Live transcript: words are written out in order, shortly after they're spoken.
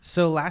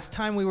So last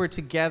time we were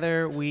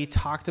together, we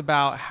talked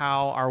about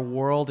how our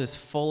world is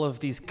full of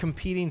these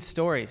competing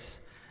stories.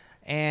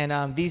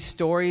 And these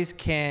stories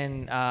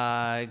can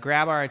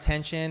grab our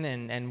attention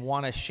and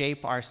want to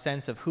shape our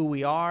sense of who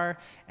we are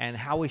and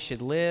how we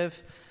should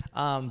live.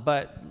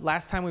 But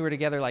last time we were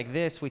together like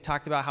this, we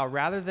talked about how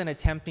rather than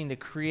attempting to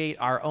create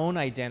our own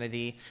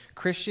identity,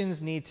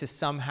 Christians need to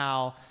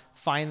somehow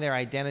find their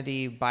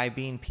identity by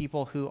being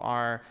people who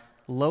are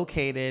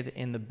located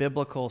in the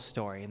biblical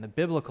story, in the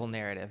biblical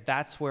narrative.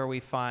 That's where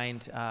we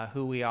find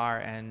who we are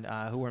and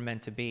who we're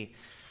meant to be.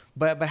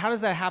 But how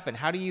does that happen?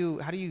 How do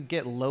you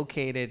get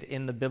located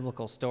in the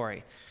biblical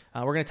story?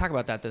 We're going to talk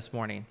about that this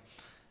morning.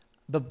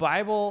 The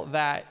Bible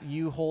that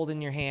you hold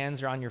in your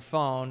hands or on your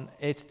phone,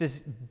 it's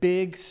this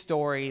big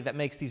story that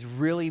makes these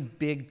really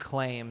big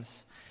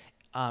claims.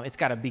 It's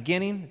got a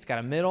beginning, it's got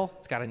a middle,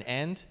 it's got an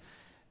end.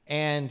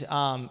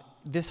 And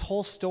this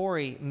whole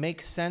story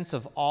makes sense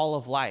of all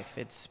of life.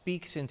 It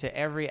speaks into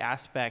every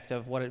aspect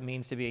of what it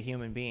means to be a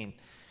human being.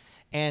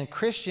 And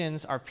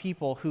Christians are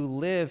people who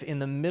live in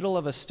the middle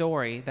of a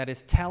story that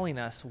is telling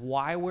us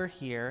why we're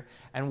here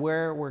and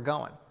where we're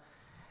going.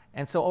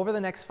 And so over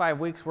the next 5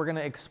 weeks, we're going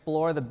to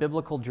explore the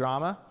biblical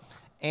drama.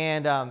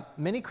 And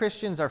many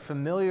Christians are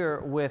familiar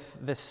with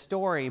this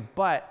story,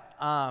 but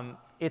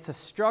it's a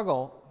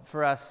struggle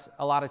for us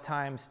a lot of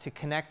times to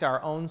connect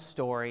our own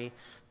story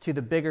to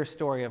the bigger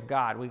story of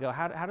God. We go,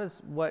 how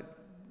does what,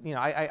 you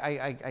know,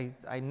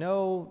 I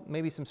know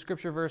maybe some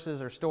scripture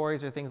verses or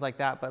stories or things like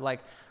that, but like,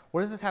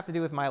 what does this have to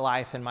do with my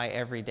life and my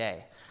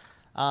everyday?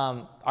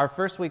 Our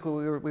first week we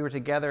were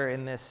together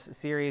in this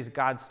series,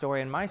 God's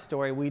Story and My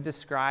Story, we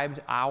described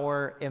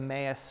our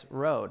Emmaus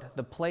Road,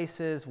 the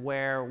places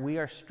where we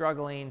are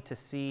struggling to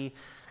see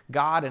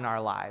God in our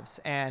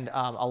lives. And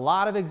a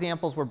lot of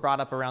examples were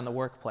brought up around the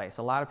workplace.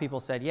 A lot of people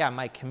said, yeah,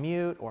 my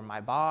commute or my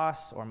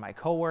boss or my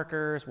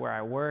coworkers, where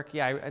I work,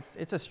 yeah,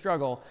 it's a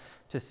struggle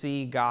to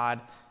see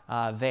God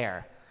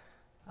there.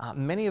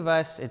 Many of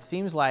us, it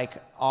seems like,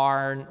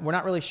 we're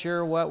not really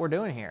sure what we're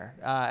doing here,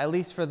 at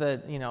least for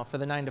the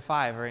 9 to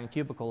 5 or in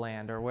cubicle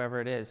land or wherever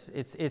it is.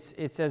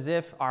 It's as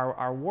if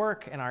our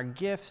work and our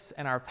gifts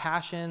and our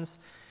passions,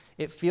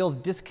 it feels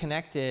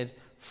disconnected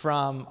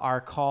from our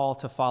call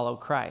to follow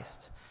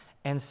Christ.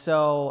 And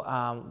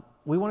so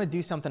we want to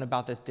do something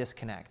about this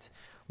disconnect.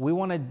 We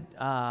want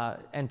to,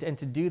 and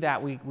to do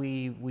that,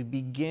 we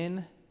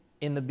begin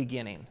in the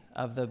beginning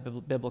of the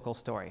biblical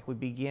story. We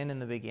begin in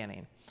the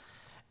beginning.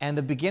 And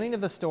the beginning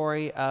of the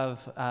story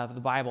of the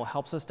Bible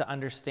helps us to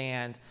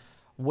understand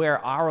where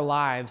our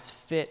lives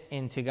fit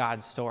into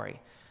God's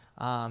story.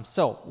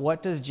 So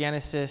what does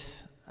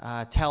Genesis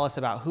tell us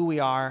about who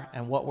we are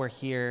and what we're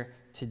here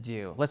to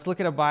do? Let's look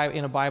at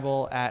in a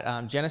Bible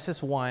at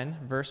Genesis 1,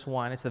 verse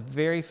 1. It's the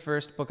very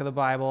first book of the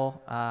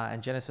Bible,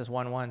 and Genesis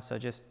 1:1. So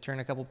just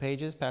turn a couple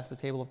pages past the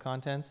table of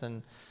contents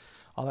and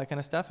all that kind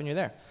of stuff, and you're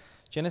there.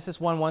 Genesis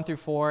 1:1 through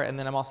 4, and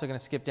then I'm also going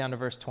to skip down to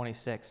verse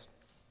 26.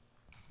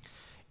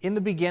 In the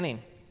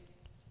beginning,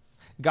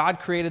 God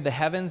created the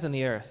heavens and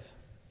the earth.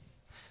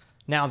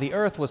 Now the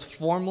earth was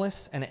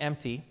formless and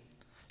empty.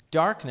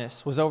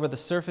 Darkness was over the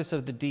surface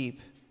of the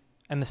deep,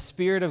 and the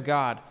Spirit of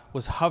God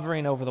was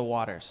hovering over the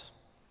waters.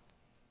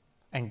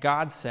 And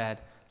God said,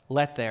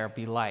 "Let there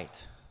be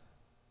light."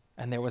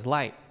 And there was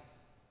light.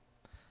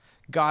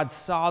 God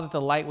saw that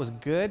the light was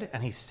good,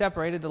 and he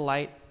separated the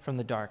light from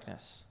the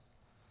darkness.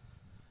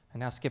 And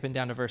now skipping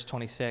down to verse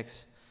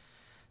 26.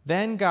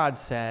 Then God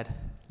said,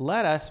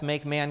 "Let us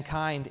make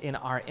mankind in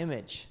our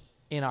image,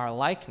 in our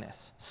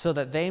likeness, so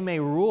that they may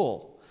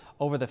rule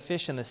over the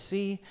fish in the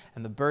sea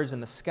and the birds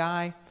in the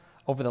sky,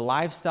 over the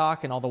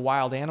livestock and all the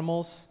wild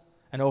animals,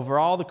 and over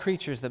all the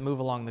creatures that move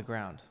along the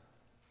ground."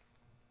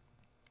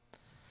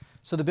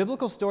 So the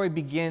biblical story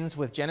begins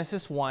with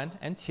Genesis 1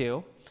 and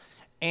 2,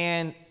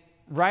 and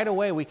right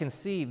away we can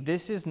see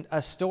this is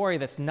a story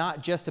that's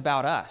not just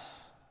about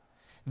us.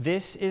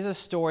 This is a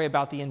story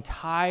about the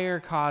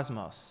entire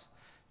cosmos,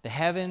 the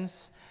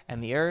heavens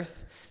and the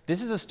earth.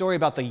 This is a story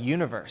about the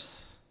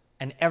universe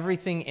and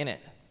everything in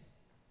it.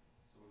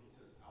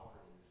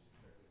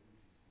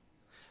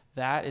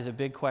 That is a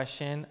big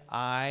question.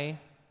 I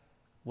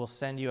will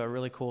send you a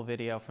really cool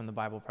video from the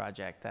Bible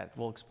Project that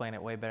will explain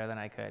it way better than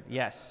I could.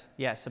 Yes,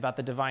 about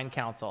the divine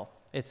council.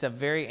 It's a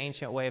very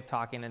ancient way of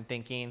talking and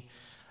thinking.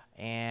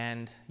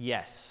 And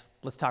yes,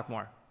 let's talk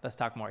more.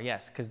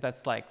 Yes, because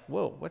that's like,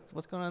 whoa,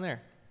 what's going on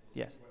there?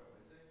 Yes.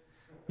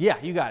 Yeah,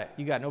 you got it.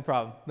 No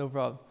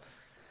problem.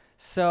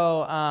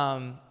 So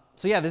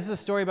yeah, this is a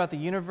story about the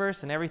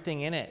universe and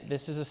everything in it.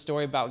 This is a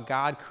story about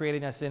God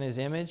creating us in his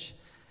image.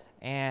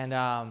 And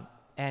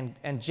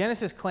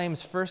Genesis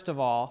claims, first of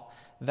all,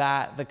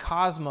 that the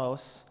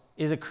cosmos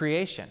is a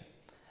creation,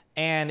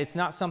 and it's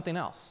not something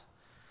else.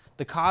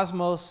 The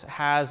cosmos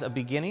has a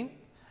beginning,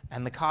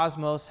 and the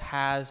cosmos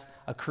has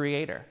a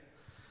creator.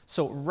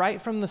 So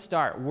right from the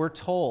start, we're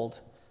told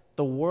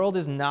the world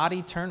is not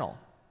eternal.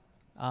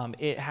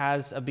 It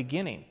has a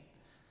beginning.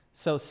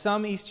 So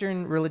some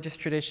Eastern religious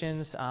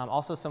traditions,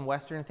 also some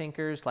Western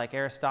thinkers like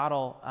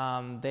Aristotle,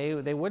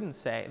 they would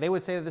say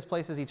that this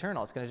place is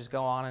eternal. It's going to just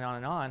go on and on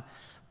and on.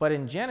 But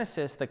in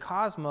Genesis, the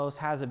cosmos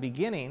has a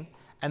beginning,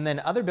 and then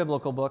other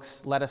biblical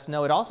books let us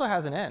know it also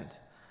has an end.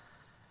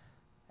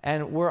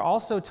 And we're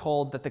also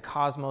told that the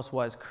cosmos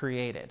was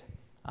created.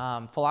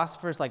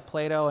 Philosophers like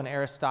Plato and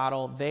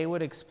Aristotle, they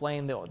would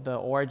explain the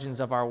origins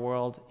of our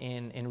world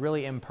in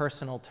really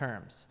impersonal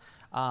terms.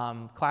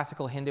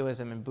 Classical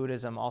Hinduism and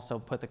Buddhism also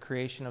put the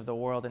creation of the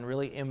world in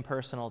really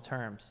impersonal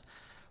terms.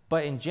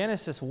 But in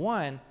Genesis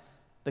 1,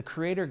 the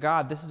Creator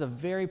God, this is a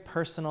very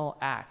personal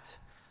act.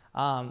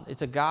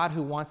 It's a God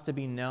who wants to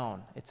be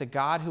known. It's a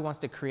God who wants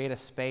to create a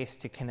space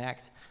to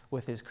connect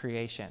with his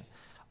creation.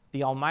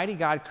 The Almighty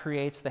God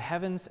creates the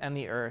heavens and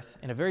the earth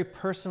in a very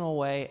personal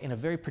way, in a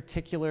very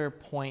particular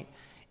point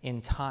in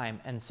time.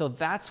 And so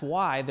that's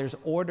why there's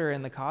order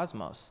in the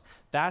cosmos.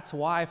 That's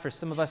why for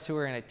some of us who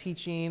are in a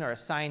teaching or a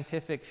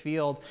scientific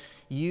field,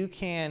 you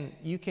can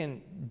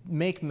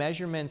make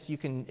measurements, you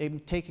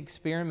can take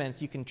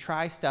experiments, you can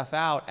try stuff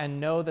out and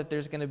know that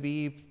there's going to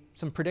be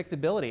some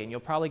predictability, and you'll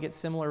probably get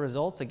similar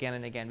results again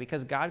and again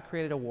because God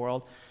created a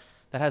world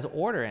that has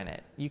order in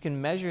it. You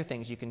can measure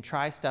things, you can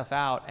try stuff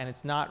out, and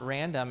it's not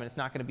random and it's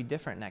not going to be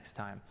different next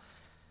time.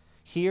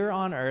 Here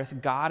on earth,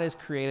 God has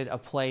created a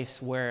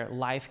place where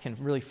life can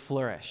really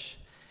flourish.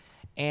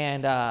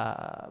 And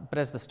but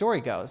as the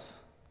story goes,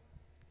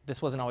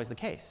 this wasn't always the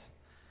case.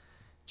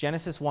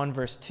 Genesis 1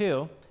 verse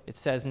 2, it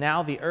says,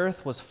 "Now the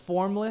earth was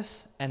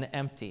formless and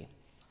empty.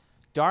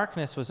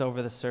 Darkness was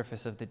over the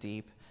surface of the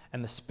deep,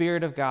 and the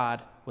Spirit of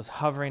God was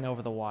hovering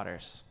over the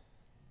waters."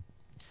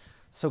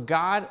 So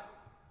God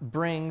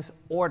brings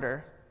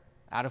order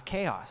out of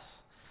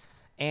chaos.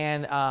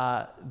 And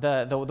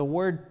the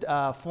word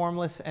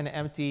formless and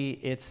empty,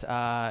 it's,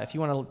 if you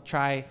want to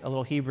try a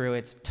little Hebrew,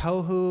 it's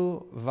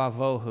tohu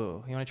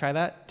vavohu. You want to try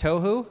that?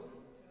 Tohu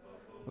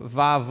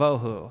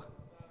vavohu.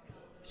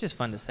 It's just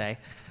fun to say.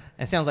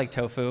 It sounds like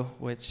tofu,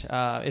 which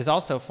is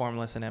also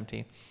formless and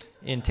empty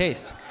in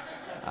taste.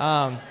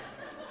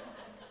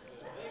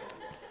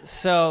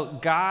 So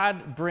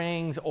God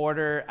brings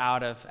order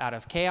out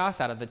of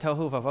chaos, out of the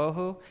tohu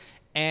vavohu,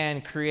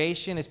 and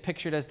creation is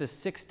pictured as this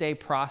 6-day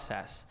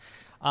process.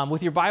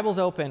 With your Bibles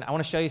open, I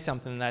want to show you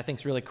something that I think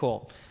is really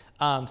cool.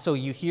 So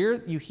you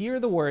hear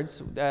the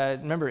words.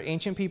 Remember,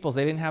 ancient peoples,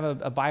 they didn't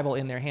have a Bible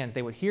in their hands.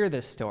 They would hear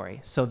this story.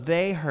 So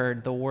they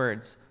heard the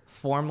words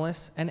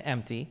formless and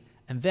empty.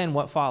 And then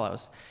what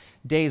follows?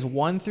 Days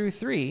 1 through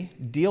 3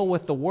 deal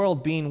with the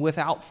world being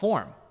without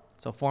form.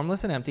 So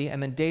formless and empty.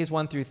 And then days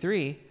 1 through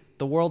 3,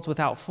 the world's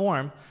without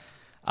form.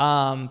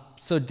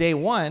 So day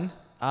 1,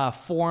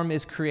 form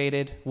is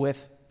created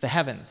with the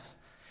heavens.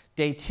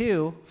 Day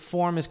 2,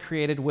 form is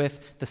created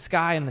with the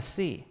sky and the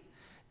sea.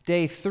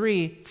 Day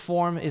 3,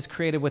 form is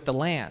created with the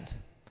land.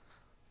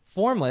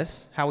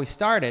 Formless, how we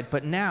started,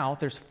 but now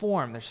there's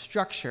form, there's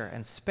structure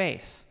and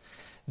space.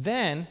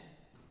 Then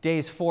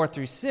days 4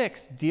 through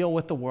 6 deal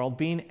with the world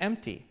being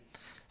empty.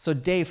 So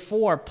day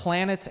 4,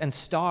 planets and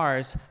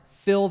stars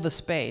fill the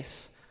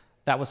space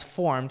that was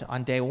formed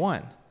on day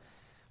 1.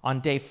 On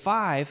day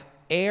 5,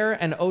 air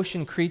and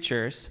ocean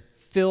creatures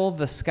fill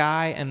the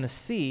sky and the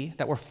sea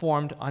that were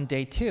formed on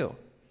day 2.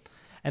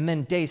 And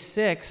then day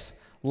 6,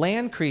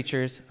 land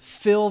creatures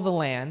fill the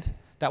land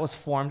that was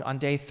formed on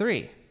day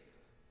 3.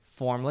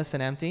 Formless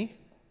and empty?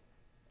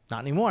 Not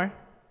anymore.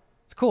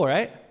 It's cool,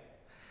 right?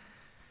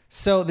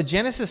 So the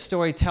Genesis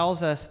story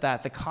tells us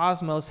that the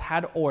cosmos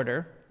had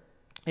order.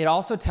 It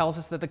also tells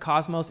us that the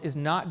cosmos is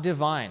not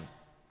divine.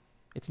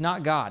 It's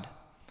not God.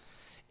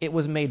 It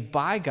was made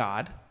by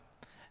God,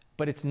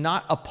 but it's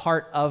not a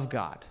part of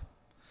God.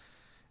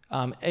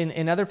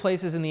 In other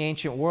places in the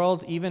ancient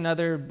world, even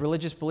other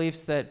religious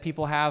beliefs that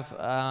people have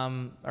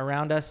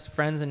around us,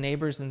 friends and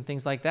neighbors and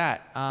things like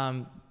that,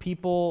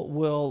 people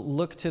will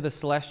look to the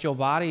celestial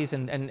bodies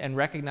and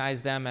recognize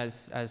them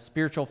as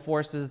spiritual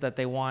forces that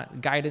they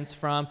want guidance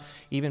from.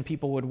 Even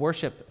people would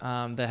worship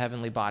the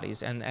heavenly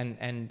bodies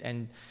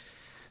and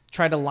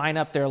try to line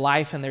up their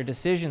life and their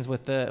decisions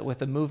with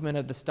the movement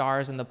of the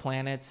stars and the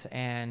planets,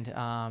 and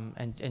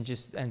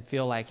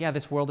feel like, yeah,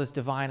 this world is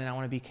divine and I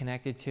want to be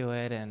connected to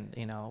it, and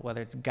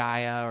whether it's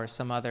Gaia or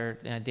some other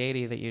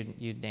deity that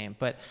you'd name.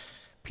 But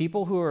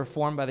people who are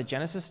formed by the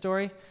Genesis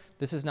story,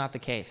 this is not the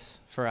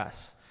case for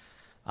us.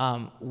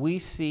 We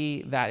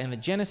see that in the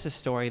Genesis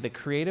story, the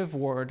creative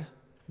word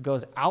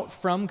goes out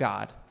from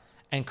God,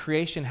 and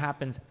creation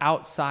happens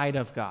outside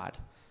of God,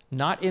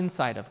 not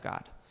inside of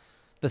God.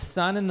 The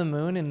sun and the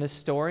moon in this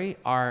story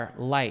are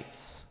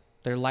lights.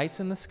 They're lights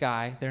in the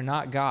sky. They're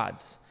not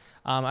gods.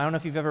 I don't know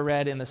if you've ever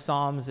read in the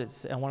Psalms,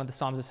 it's in one of the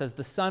Psalms, it says,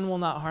 "The sun will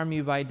not harm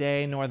you by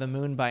day, nor the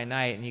moon by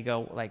night." And you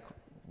go, like,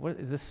 what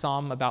is this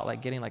psalm about,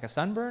 like getting like a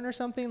sunburn or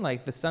something?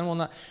 Like the sun will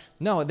not...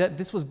 No,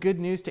 this was good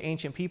news to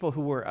ancient people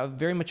who were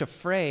very much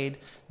afraid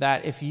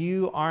that if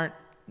you aren't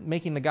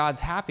making the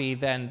gods happy,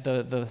 then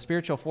the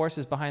spiritual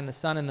forces behind the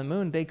sun and the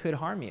moon, they could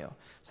harm you.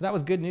 So that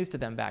was good news to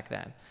them back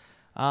then.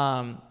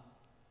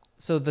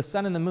 So the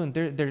sun and the moon,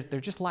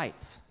 they're just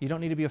lights. You don't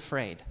need to be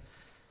afraid.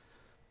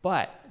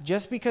 But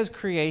just because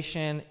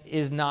creation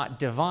is not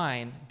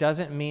divine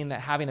doesn't mean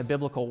that having a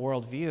biblical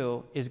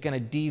worldview is going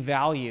to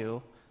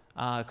devalue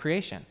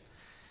creation.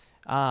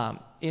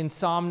 In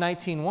Psalm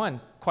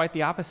 19:1, quite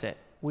the opposite.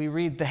 We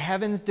read, "The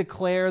heavens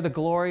declare the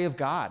glory of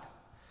God."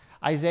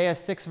 Isaiah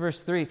 6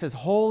 verse 3 says,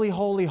 "Holy,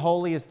 holy,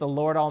 holy is the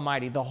Lord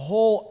Almighty. The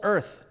whole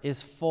earth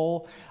is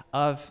full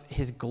of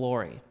his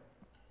glory."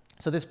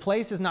 So this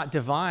place is not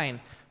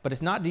divine, but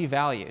it's not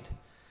devalued.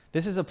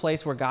 This is a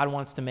place where God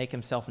wants to make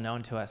himself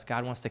known to us.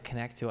 God wants to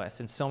connect to us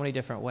in so many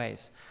different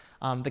ways.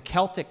 The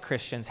Celtic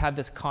Christians had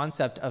this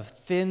concept of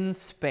thin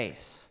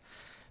space,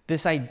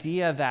 this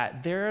idea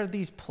that there are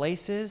these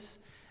places,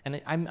 and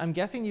I'm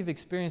guessing you've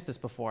experienced this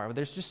before, but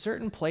there's just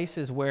certain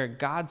places where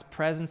God's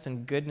presence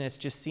and goodness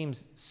just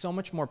seems so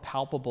much more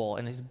palpable,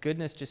 and his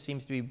goodness just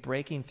seems to be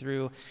breaking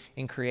through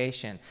in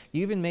creation.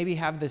 You even maybe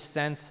have this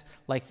sense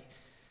like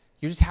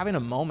you're just having a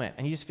moment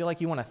and you just feel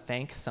like you want to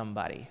thank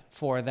somebody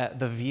for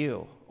the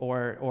view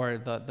or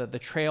the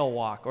trail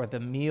walk or the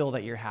meal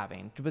that you're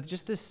having. But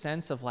just this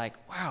sense of like,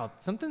 wow,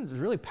 something's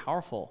really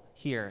powerful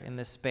here in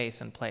this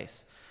space and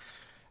place.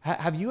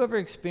 Have you ever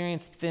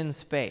experienced thin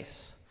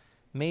space?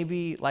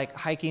 Maybe like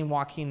hiking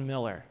Joaquin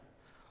Miller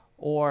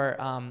or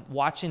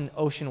watching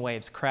ocean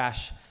waves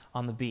crash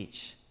on the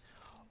beach.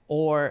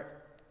 Or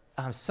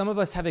some of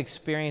us have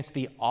experienced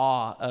the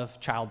awe of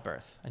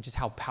childbirth and just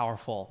how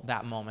powerful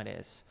that moment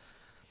is.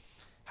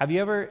 Have you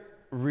ever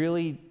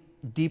really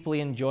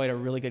deeply enjoyed a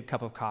really good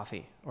cup of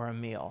coffee or a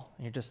meal?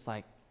 And you're just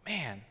like,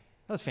 man,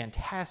 that was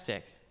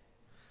fantastic.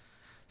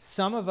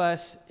 Some of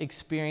us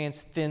experience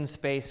thin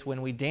space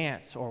when we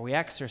dance or we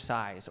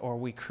exercise or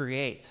we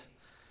create.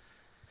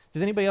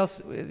 Does anybody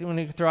else want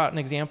to throw out an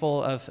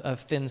example of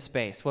thin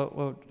space?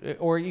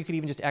 Or you could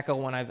even just echo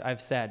one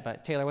I've said.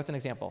 But Taylor, what's an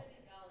example?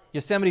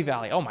 Yosemite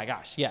Valley. Oh my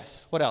gosh,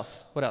 yes. What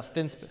else?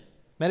 Thin space.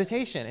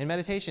 Meditation. In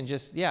meditation,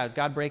 just,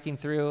 God breaking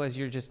through as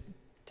you're just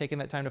taking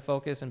that time to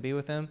focus and be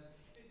with him.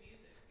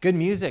 Good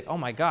music. Oh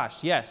my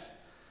gosh, yes.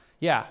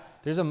 Yeah,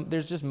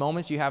 there's just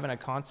moments you have in a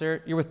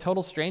concert. You're with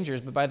total strangers,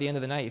 but by the end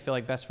of the night, you feel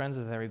like best friends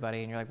with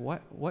everybody. And you're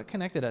like, what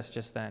connected us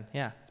just then?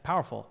 Yeah, it's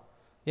powerful.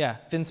 Yeah,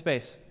 thin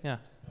space. Yeah.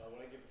 When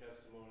I give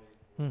testimony,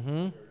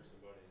 encourage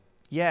somebody.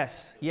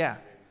 Yes, yeah. Led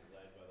by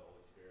the Holy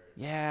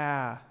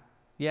Spirit.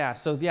 Yeah.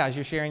 So as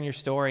you're sharing your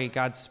story,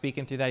 God's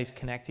speaking through that. He's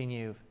connecting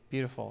you.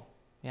 Beautiful.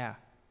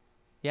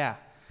 Yeah.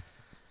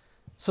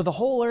 So the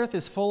whole earth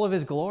is full of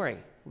his glory.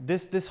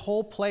 This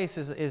whole place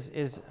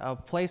is a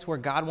place where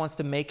God wants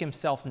to make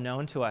himself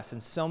known to us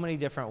in so many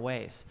different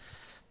ways.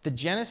 The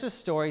Genesis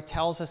story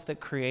tells us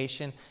that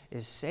creation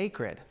is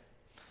sacred.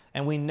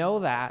 And we know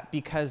that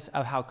because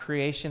of how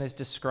creation is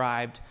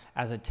described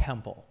as a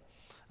temple.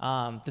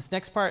 This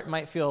next part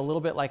might feel a little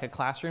bit like a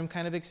classroom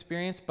kind of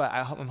experience, but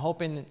I'm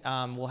hoping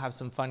we'll have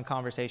some fun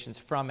conversations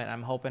from it.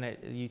 I'm hoping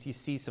you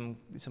see some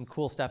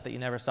cool stuff that you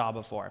never saw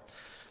before.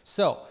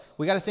 So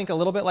we got to think a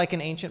little bit like an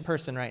ancient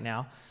person right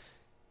now.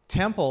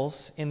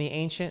 Temples in the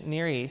ancient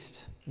Near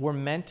East were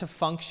meant to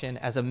function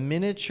as a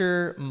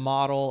miniature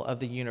model of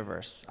the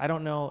universe. I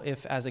don't know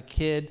if as a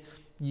kid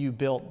you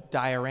built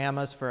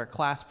dioramas for a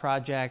class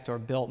project or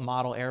built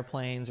model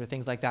airplanes or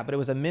things like that, but it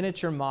was a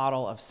miniature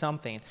model of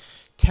something.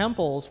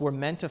 Temples were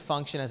meant to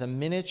function as a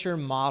miniature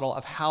model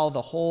of how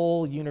the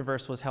whole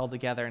universe was held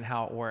together and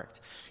how it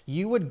worked.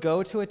 You would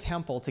go to a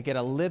temple to get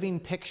a living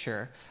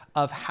picture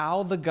of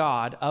how the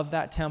God of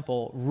that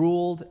temple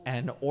ruled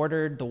and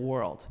ordered the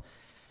world.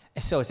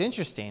 So it's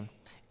interesting.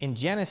 In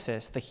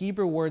Genesis, the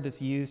Hebrew word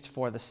that's used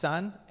for the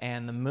sun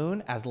and the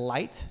moon as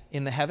light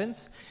in the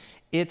heavens,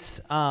 it's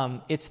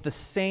the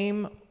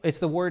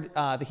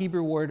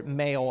Hebrew word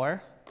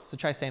meor. So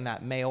try saying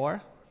that,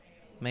 meor,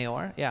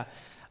 yeah.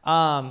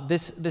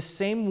 This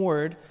same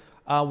word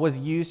was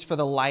used for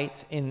the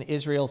light in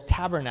Israel's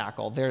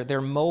tabernacle,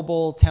 their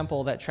mobile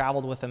temple that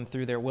traveled with them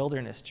through their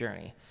wilderness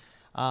journey.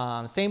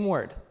 Same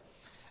word.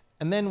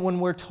 And then when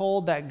we're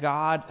told that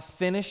God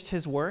finished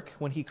his work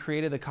when he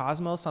created the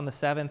cosmos on the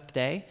seventh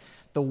day,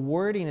 the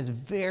wording is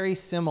very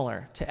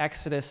similar to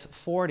Exodus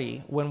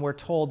 40 when we're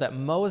told that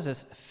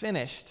Moses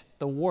finished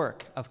the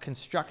work of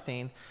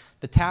constructing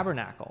the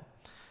tabernacle.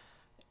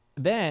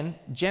 Then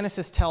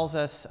Genesis tells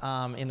us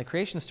in the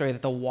creation story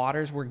that the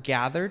waters were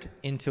gathered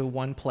into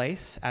one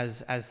place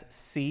as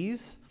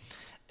seas.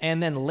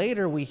 And then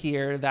later we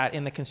hear that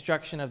in the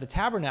construction of the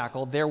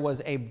tabernacle, there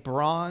was a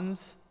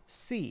bronze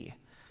sea.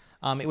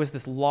 It was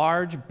this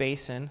large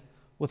basin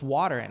with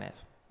water in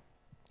it.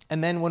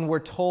 And then when we're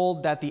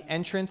told that the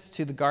entrance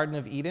to the Garden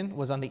of Eden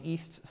was on the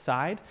east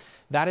side,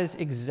 that is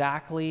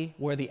exactly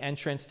where the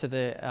entrance to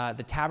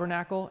the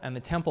tabernacle and the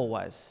temple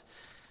was.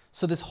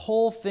 So this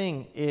whole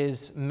thing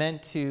is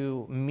meant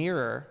to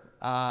mirror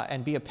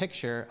and be a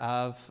picture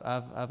of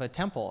a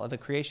temple, of the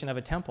creation of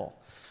a temple.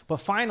 But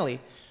finally,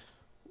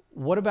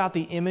 what about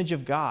the image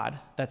of God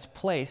that's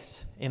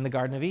placed in the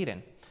Garden of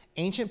Eden?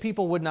 Ancient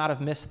people would not have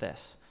missed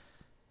this.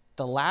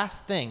 The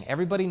last thing,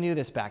 everybody knew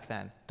this back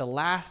then, the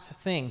last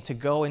thing to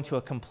go into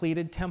a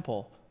completed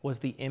temple was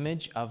the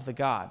image of the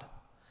God.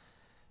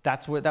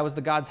 That was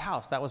the God's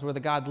house. That was where the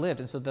God lived.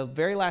 And so the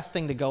very last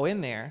thing to go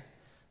in there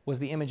was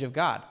the image of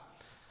God.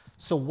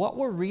 So what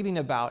we're reading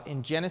about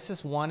in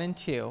Genesis 1 and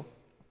 2,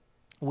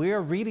 we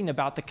are reading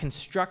about the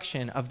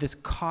construction of this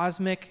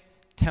cosmic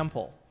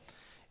temple,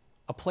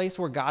 a place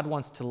where God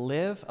wants to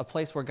live, a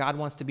place where God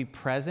wants to be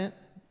present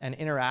and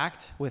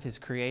interact with his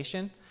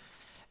creation.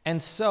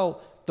 And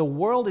so the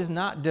world is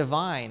not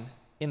divine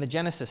in the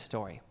Genesis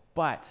story,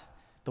 but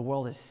the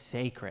world is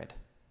sacred.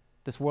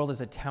 This world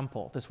is a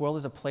temple. This world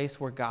is a place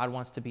where God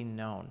wants to be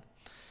known.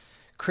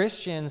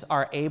 Christians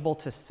are able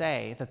to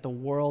say that the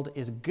world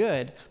is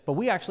good, but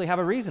we actually have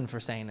a reason for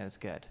saying that it's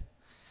good.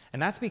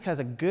 And that's because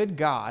a good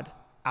God,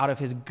 out of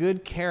his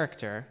good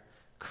character,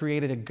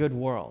 created a good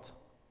world.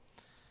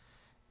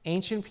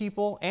 Ancient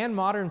people and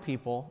modern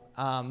people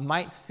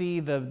might see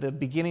the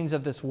beginnings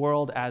of this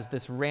world as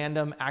this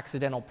random,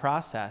 accidental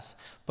process,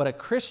 but a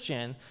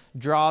Christian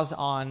draws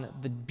on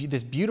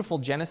this beautiful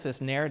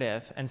Genesis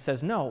narrative and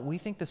says, no, we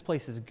think this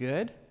place is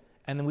good,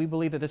 and then we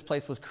believe that this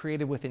place was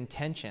created with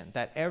intention,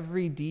 that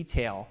every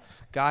detail,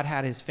 God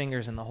had his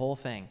fingers in the whole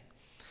thing.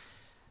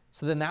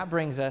 So then that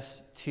brings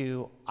us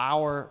to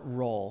our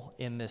role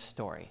in this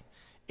story.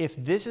 If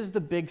this is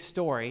the big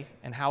story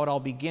and how it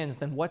all begins,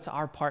 then what's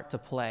our part to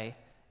play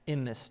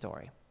in this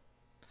story?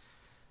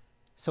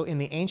 So in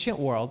the ancient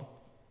world,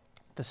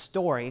 the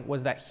story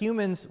was that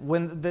humans,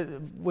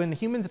 when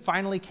humans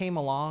finally came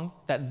along,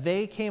 that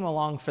they came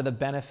along for the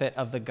benefit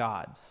of the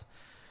gods.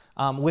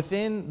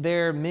 Within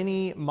their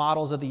many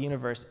models of the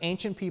universe,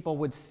 ancient people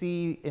would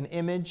see an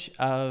image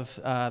of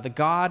the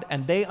god,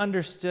 and they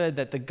understood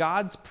that the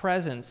god's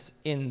presence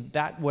in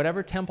that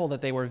whatever temple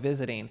that they were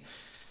visiting,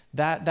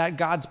 that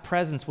God's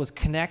presence was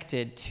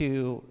connected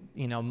to,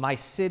 my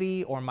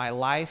city or my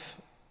life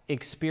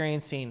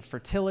experiencing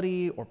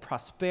fertility or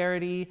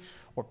prosperity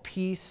or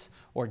peace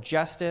or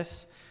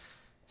justice.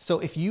 So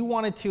if you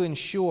wanted to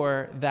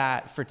ensure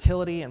that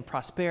fertility and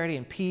prosperity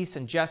and peace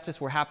and justice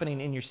were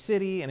happening in your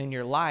city and in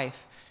your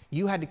life,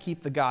 you had to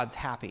keep the gods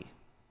happy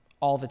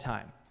all the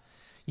time.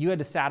 You had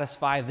to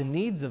satisfy the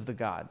needs of the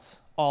gods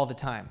all the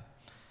time.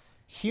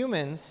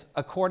 Humans,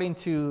 according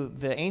to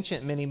the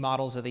ancient mini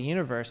models of the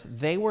universe,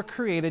 they were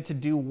created to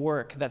do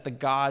work that the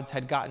gods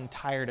had gotten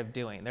tired of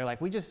doing. They're like,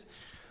 we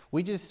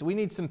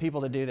need some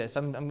people to do this.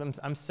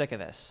 I'm sick of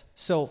this.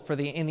 So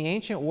in the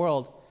ancient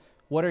world,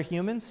 what are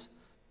humans?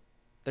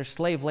 They're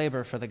slave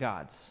labor for the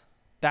gods.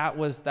 That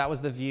was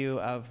the view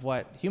of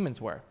what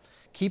humans were.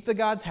 Keep the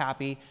gods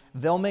happy.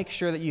 They'll make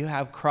sure that you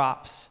have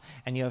crops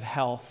and you have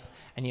health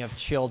and you have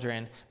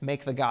children.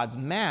 Make the gods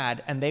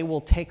mad, and they will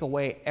take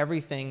away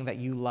everything that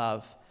you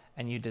love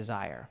and you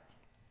desire.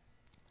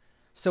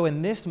 So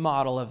in this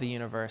model of the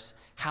universe,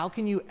 how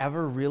can you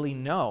ever really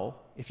know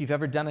if you've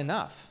ever done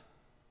enough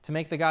to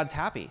make the gods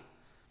happy?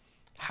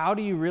 How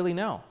do you really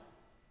know?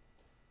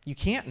 You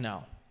can't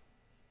know.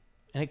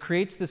 And it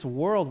creates this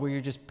world where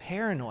you're just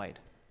paranoid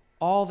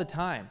all the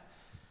time.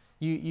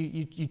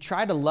 You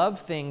try to love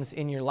things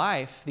in your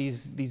life,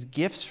 these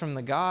gifts from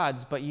the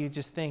gods, but you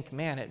just think,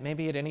 man,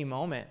 maybe at any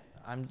moment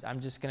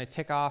I'm just going to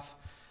tick off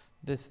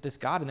this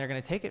God and they're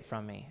going to take it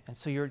from me. And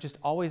so you're just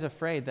always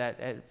afraid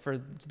that for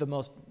the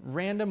most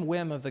random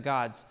whim of the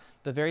gods,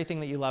 the very thing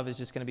that you love is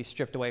just going to be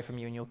stripped away from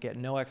you and you'll get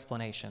no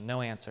explanation,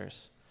 no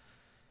answers.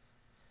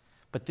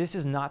 But this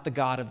is not the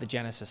God of the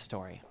Genesis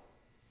story.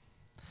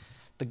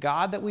 The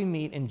God that we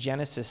meet in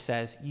Genesis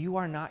says, you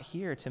are not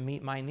here to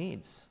meet my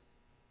needs.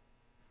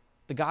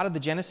 The God of the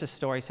Genesis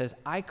story says,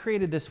 I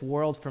created this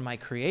world for my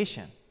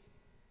creation.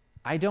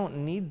 I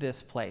don't need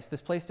this place.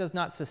 This place does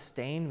not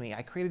sustain me.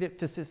 I created it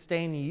to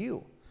sustain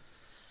you.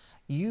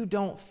 You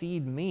don't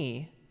feed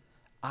me.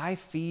 I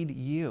feed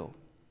you.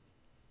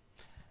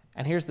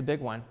 And here's the big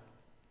one.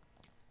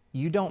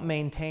 You don't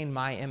maintain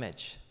my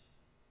image.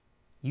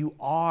 You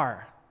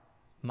are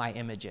my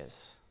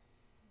images.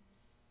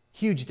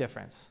 Huge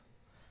difference.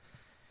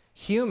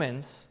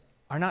 Humans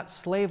are not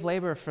slave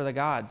labor for the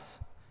gods.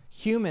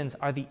 Humans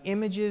are the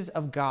images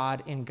of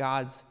God in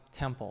God's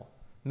temple.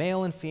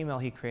 Male and female,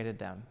 he created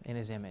them in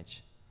his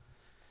image.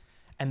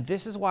 And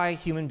this is why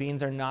human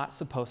beings are not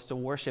supposed to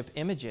worship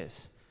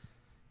images.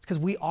 It's because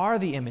we are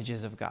the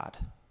images of God.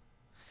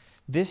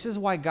 This is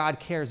why God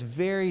cares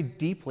very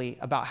deeply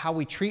about how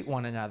we treat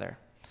one another.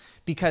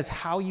 Because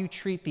how you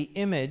treat the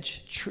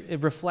image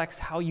it reflects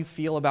how you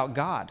feel about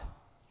God.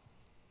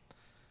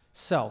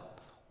 So,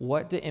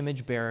 what do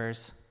image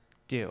bearers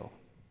do?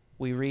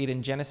 We read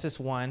in Genesis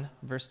 1,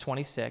 verse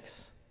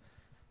 26,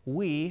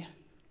 we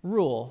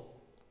rule.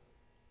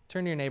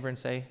 Turn to your neighbor and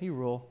say, you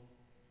rule.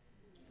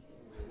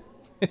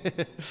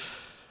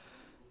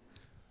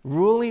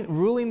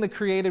 ruling the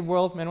created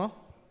world, Manuel?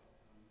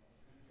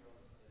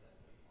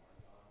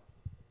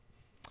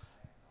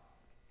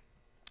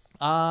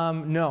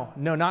 No,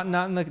 not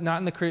in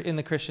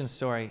the Christian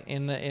story.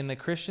 In the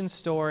Christian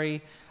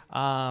story,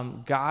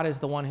 God is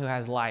the one who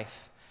has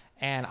life.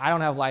 And I don't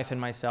have life in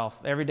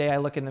myself. Every day I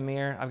look in the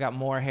mirror, I've got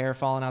more hair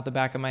falling out the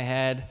back of my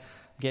head,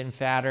 I'm getting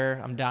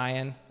fatter, I'm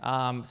dying.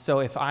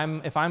 So if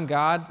I'm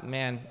God,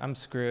 man, I'm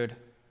screwed.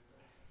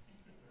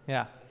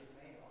 Yeah.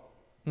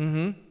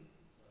 Mm-hmm.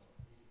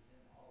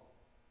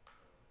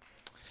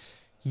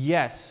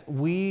 Yes,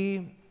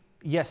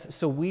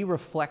 so we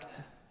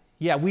reflect,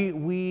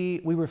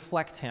 we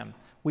reflect him.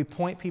 We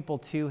point people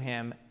to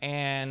him,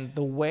 and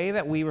the way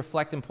that we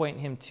reflect and point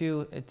him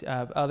to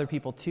other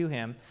people to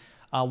him,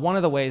 one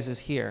of the ways is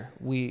here.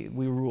 We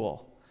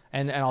rule,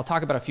 and I'll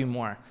talk about a few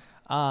more.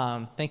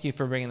 Thank you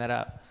for bringing that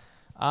up.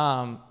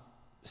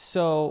 It's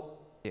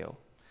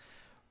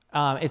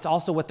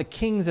also what the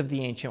kings of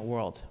the ancient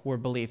world were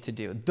believed to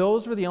do.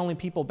 Those were the only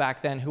people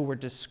back then who were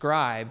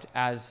described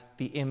as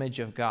the image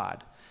of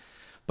God.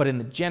 But in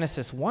the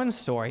Genesis 1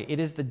 story, it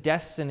is the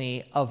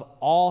destiny of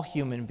all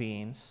human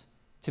beings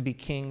to be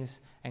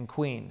kings and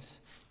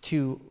queens,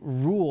 to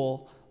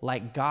rule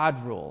like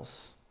God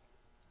rules.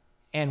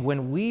 And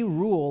when we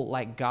rule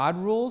like God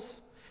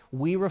rules,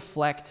 we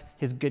reflect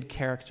his good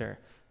character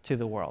to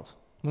the world.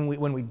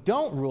 When we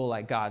don't rule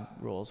like God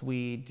rules,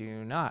 we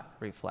do not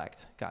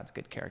reflect God's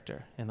good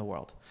character in the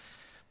world.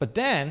 But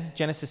then,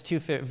 Genesis 2,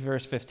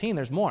 verse 15,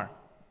 there's more.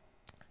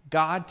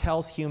 God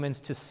tells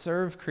humans to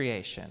serve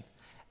creation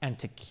and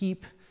to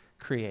keep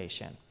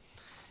creation.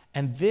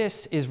 And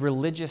this is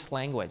religious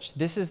language.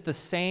 This is the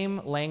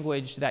same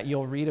language that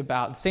you'll read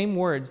about, the same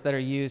words that are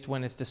used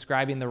when it's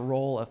describing the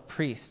role of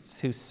priests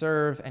who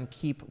serve and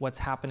keep what's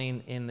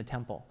happening in the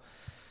temple.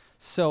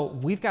 So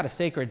we've got a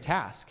sacred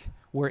task.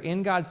 We're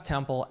in God's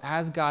temple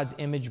as God's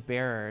image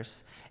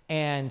bearers,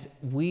 and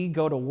we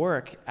go to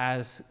work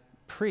as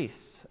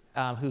priests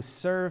who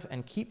serve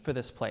and keep for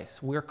this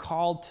place. We're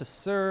called to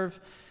serve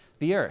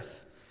the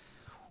earth.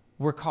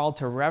 We're called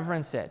to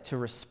reverence it, to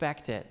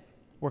respect it.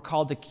 We're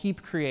called to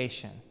keep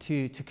creation,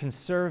 to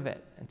conserve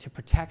it, and to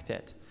protect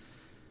it.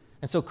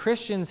 And so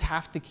Christians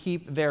have to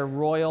keep their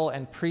royal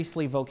and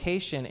priestly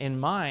vocation in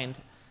mind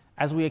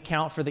as we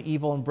account for the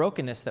evil and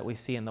brokenness that we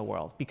see in the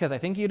world. Because I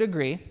think you'd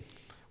agree,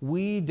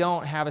 we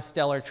don't have a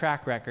stellar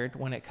track record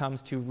when it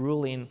comes to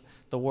ruling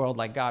the world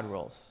like God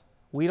rules.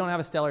 We don't have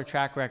a stellar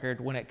track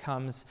record when it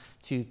comes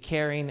to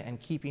caring and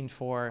keeping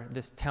for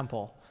this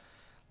temple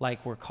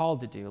like we're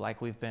called to do, like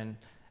we've been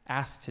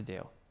asked to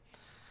do.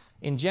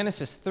 In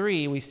Genesis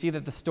 3, we see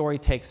that the story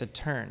takes a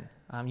turn.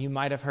 You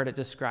might have heard it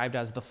described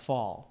as the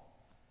fall.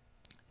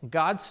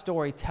 God's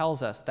story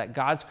tells us that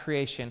God's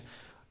creation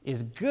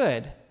is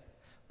good,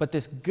 but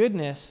this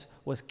goodness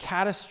was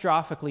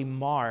catastrophically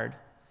marred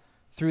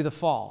through the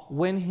fall,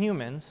 when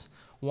humans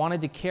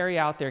wanted to carry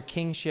out their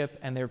kingship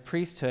and their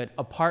priesthood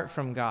apart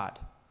from God.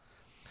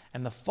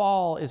 And the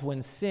fall is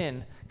when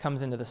sin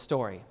comes into the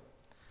story.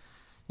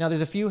 Now,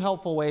 there's a few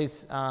helpful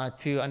ways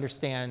to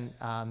understand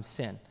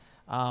sin.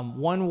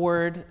 One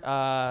word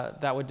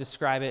that would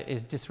describe it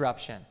is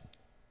disruption.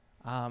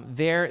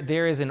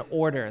 There is an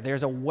order.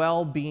 There's a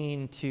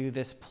well-being to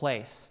this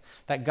place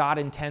that God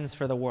intends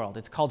for the world.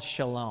 It's called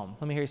shalom.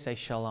 Let me hear you say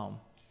shalom.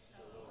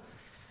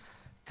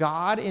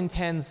 God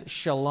intends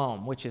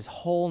shalom, which is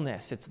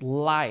wholeness, it's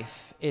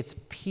life, it's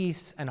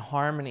peace and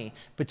harmony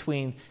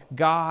between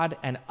God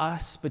and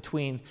us,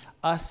 between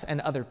us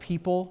and other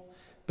people,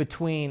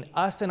 between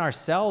us and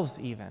ourselves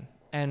even,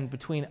 and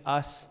between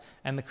us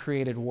and the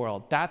created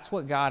world. That's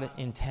what God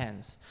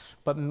intends.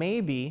 But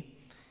maybe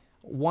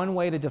one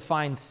way to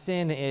define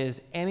sin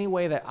is any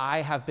way that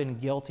I have been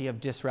guilty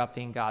of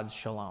disrupting God's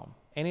shalom,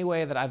 any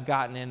way that I've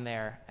gotten in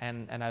there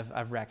and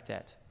I've wrecked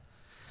it.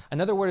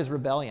 Another word is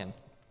rebellion.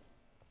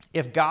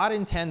 If God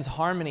intends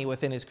harmony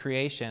within his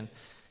creation,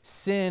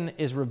 sin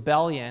is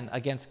rebellion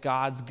against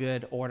God's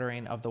good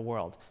ordering of the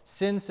world.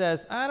 Sin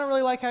says, I don't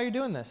really like how you're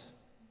doing this.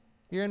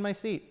 You're in my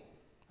seat.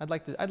 I'd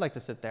like to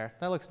sit there.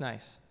 That looks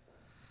nice.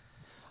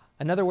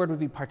 Another word would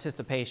be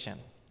participation.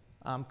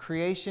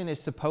 Creation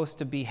is supposed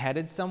to be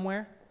headed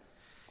somewhere.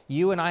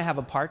 You and I have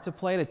a part to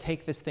play to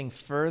take this thing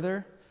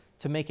further,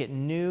 to make it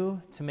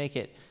new, to make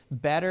it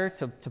better,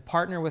 to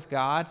partner with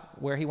God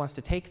where he wants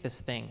to take this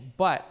thing.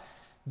 But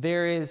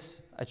there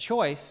is a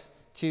choice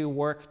to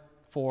work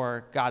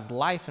for God's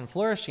life and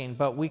flourishing,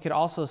 but we could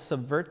also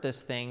subvert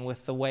this thing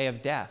with the way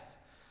of death.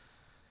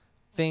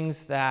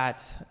 Things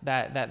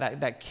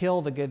that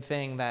kill the good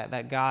thing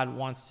that God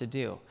wants to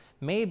do.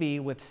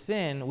 Maybe with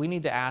sin, we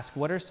need to ask,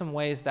 what are some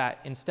ways that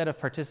instead of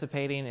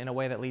participating in a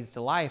way that leads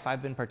to life,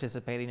 I've been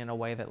participating in a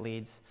way that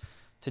leads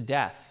to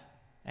death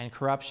and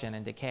corruption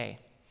and decay?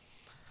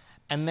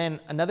 And then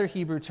another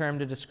Hebrew term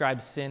to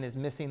describe sin is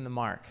missing the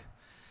mark.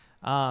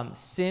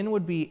 Sin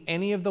would be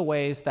any of the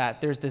ways that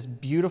there's this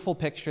beautiful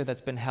picture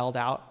that's been held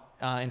out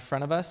in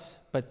front of us,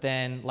 but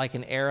then like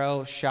an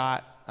arrow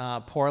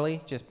shot poorly,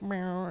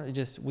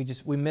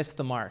 we miss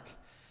the mark,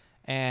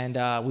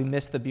 and we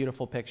miss the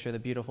beautiful picture, the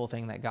beautiful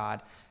thing that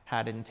God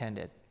had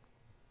intended.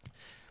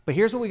 But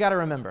here's what we got to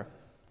remember: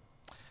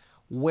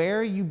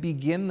 where you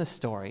begin the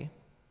story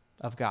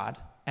of God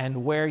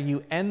and where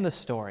you end the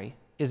story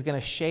is going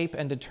to shape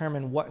and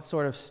determine what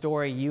sort of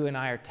story you and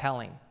I are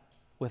telling.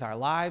 With our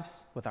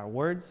lives, with our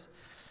words.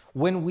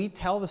 When we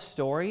tell the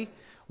story,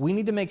 we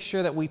need to make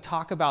sure that we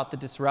talk about the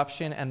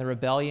disruption and the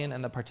rebellion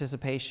and the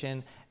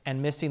participation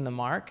and missing the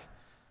mark.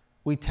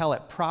 We tell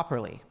it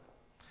properly.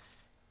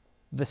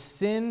 The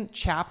sin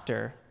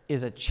chapter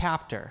is a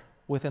chapter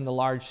within the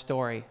large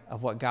story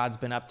of what God's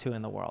been up to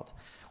in the world.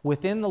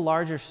 Within the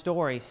larger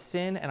story,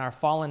 sin and our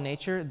fallen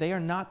nature, they are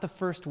not the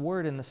first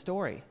word in the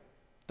story.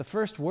 The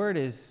first word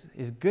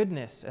is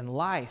goodness and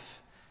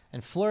life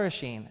and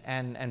flourishing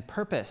and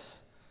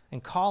purpose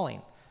and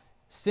calling.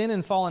 Sin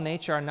and fallen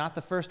nature are not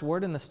the first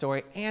word in the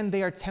story, and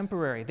they are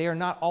temporary. They are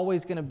not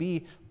always going to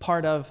be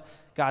part of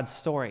God's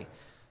story.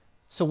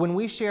 So when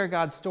we share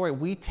God's story,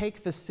 we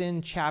take the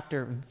sin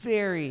chapter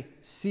very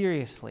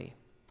seriously,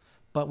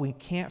 but we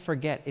can't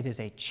forget it is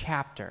a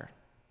chapter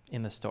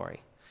in the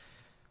story.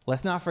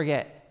 Let's not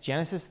forget,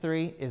 Genesis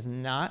 3 is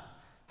not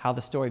how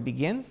the story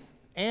begins,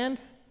 and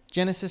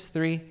Genesis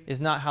 3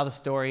 is not how the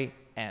story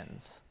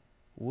ends.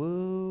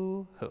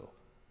 Woo-hoo.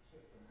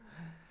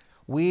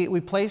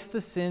 We place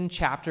the sin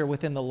chapter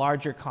within the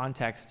larger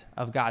context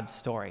of God's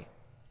story.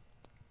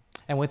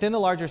 And within the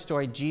larger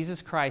story,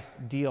 Jesus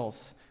Christ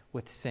deals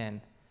with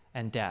sin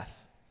and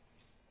death.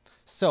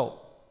 So,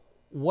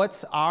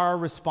 what's our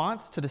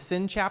response to the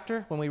sin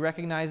chapter when we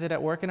recognize it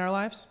at work in our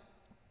lives?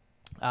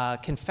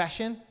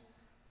 Confession.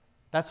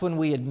 That's when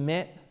we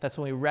admit, that's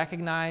when we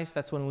recognize,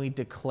 that's when we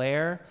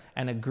declare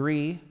and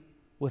agree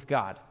with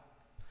God.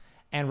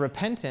 And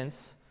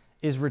repentance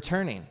is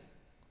returning.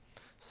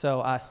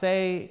 So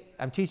say,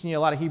 I'm teaching you a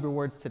lot of Hebrew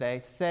words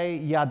today. Say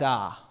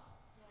yada.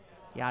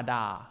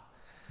 Yada.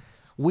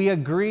 We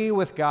agree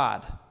with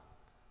God.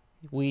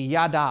 We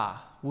yada.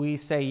 We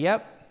say,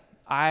 yep,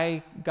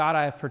 God,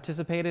 I have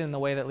participated in the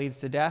way that leads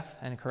to death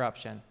and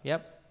corruption.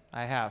 Yep,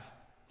 I have.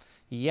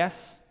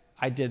 Yes,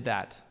 I did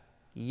that.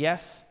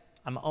 Yes,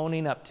 I'm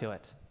owning up to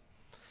it.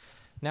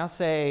 Now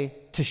say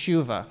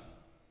teshuvah.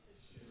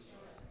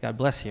 God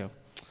bless you.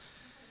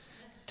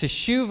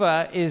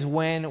 Teshuvah is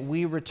when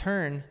we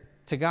return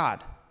to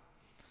God.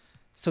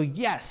 So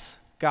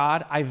yes,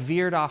 God, I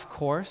veered off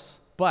course,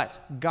 but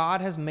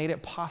God has made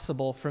it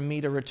possible for me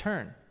to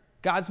return.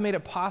 God's made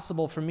it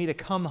possible for me to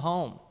come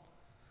home.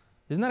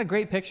 Isn't that a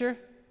great picture?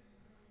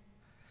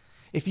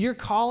 If you're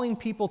calling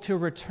people to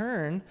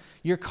return,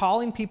 you're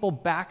calling people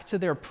back to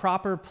their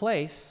proper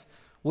place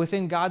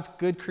within God's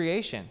good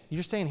creation.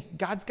 You're saying,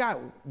 God's got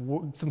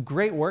some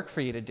great work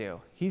for you to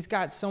do. He's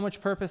got so much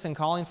purpose and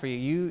calling for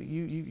you.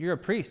 You're a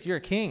priest, you're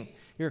a king,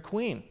 you're a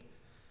queen.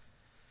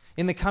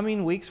 In the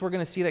coming weeks, we're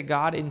going to see that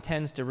God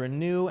intends to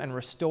renew and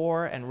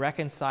restore and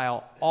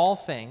reconcile all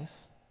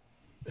things.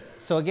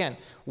 So again,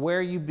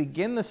 where you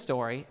begin the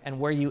story and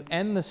where you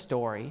end the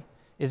story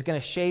is going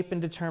to shape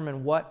and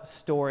determine what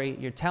story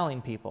you're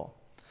telling people.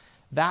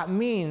 That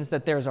means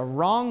that there's a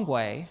wrong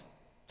way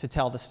to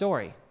tell the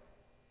story,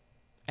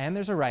 and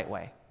there's a right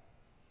way.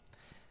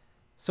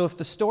 So if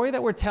the story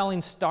that we're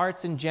telling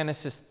starts in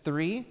Genesis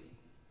 3,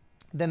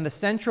 then the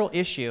central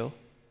issue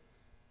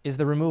is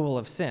the removal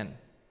of sin.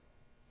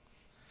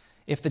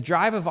 If the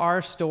drive of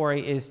our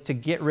story is to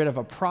get rid of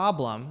a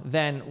problem,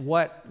 then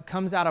what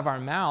comes out of our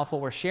mouth,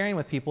 what we're sharing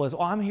with people is,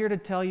 I'm here to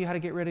tell you how to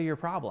get rid of your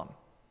problem.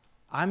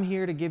 I'm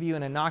here to give you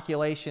an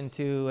inoculation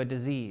to a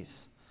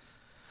disease.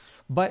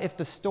 But if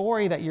the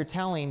story that you're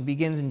telling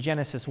begins in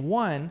Genesis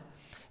 1,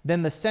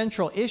 then the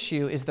central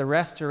issue is the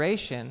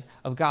restoration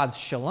of God's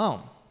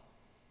shalom.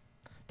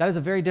 That is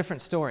a very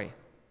different story.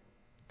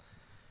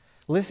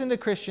 Listen to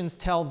Christians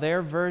tell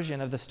their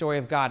version of the story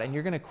of God, and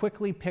you're going to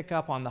quickly pick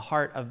up on the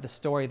heart of the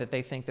story that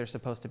they think they're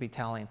supposed to be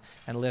telling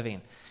and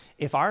living.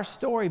 If our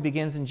story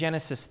begins in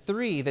Genesis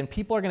 3, then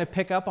people are going to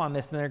pick up on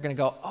this and they're going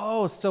to go,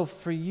 oh, so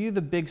for you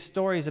the big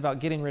story is about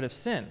getting rid of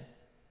sin.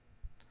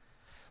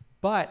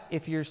 But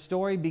if your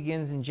story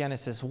begins in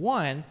Genesis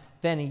 1,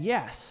 then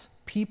yes,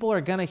 people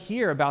are going to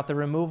hear about the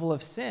removal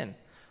of sin.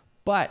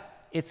 But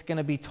it's going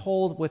to be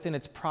told within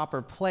its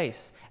proper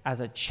place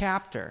as a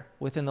chapter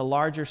within the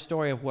larger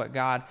story of what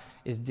God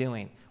is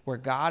doing, where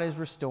God is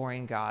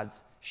restoring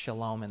God's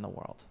shalom in the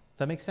world. Does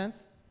that make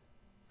sense?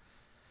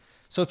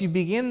 So if you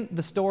begin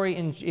the story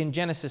in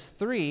Genesis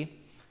 3,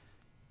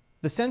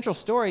 the central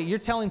story, you're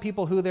telling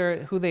people who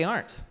they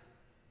aren't,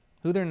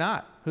 who they're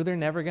not, who they're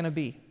never going to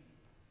be.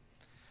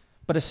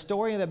 But a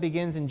story that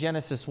begins in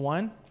Genesis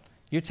 1,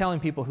 you're telling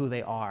people who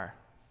they are.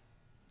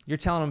 You're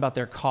telling them about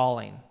their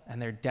calling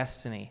and their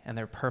destiny and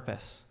their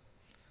purpose.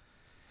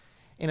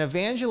 An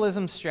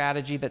evangelism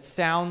strategy that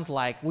sounds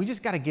like we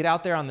just got to get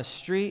out there on the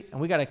street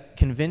and we got to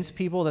convince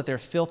people that they're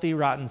filthy,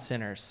 rotten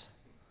sinners.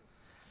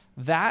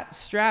 That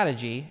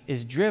strategy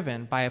is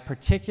driven by a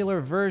particular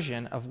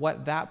version of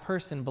what that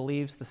person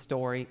believes the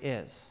story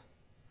is.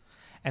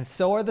 And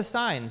so are the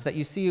signs that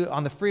you see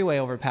on the freeway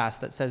overpass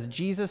that says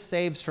Jesus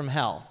saves from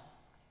hell.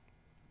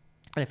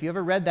 And if you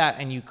ever read that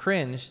and you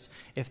cringed,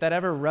 if that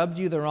ever rubbed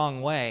you the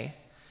wrong way,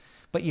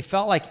 but you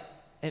felt like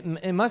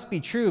it must be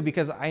true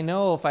because I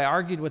know if I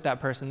argued with that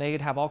person, they'd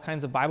have all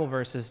kinds of Bible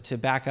verses to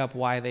back up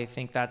why they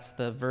think that's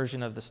the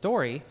version of the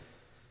story.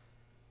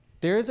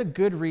 There is a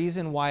good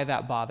reason why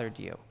that bothered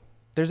you.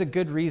 There's a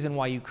good reason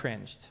why you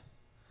cringed.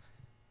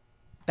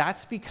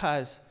 That's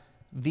because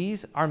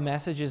these are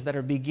messages that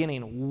are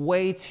beginning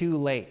way too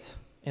late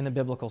in the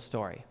biblical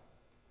story.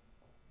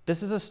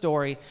 This is a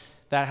story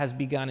that has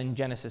begun in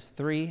Genesis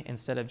 3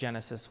 instead of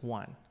Genesis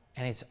 1.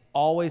 And it's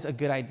always a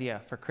good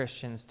idea for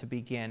Christians to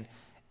begin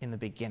in the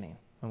beginning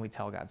when we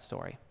tell God's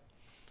story.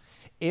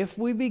 If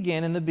we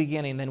begin in the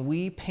beginning, then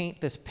we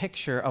paint this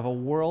picture of a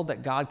world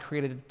that God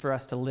created for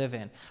us to live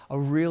in, a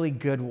really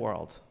good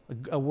world,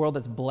 a world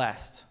that's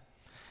blessed.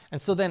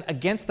 And so then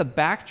against the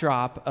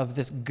backdrop of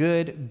this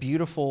good,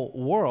 beautiful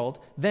world,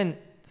 then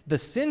the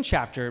sin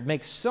chapter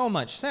makes so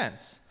much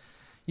sense.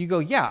 You go,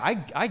 yeah,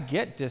 I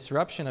get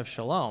disruption of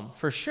shalom,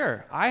 for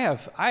sure. I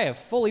have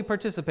fully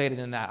participated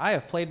in that. I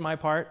have played my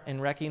part in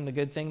wrecking the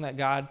good thing that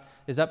God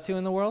is up to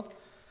in the world.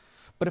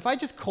 But if I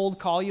just cold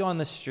call you on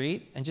the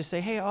street and just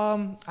say, hey,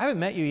 I haven't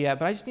met you yet,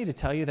 but I just need to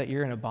tell you that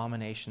you're an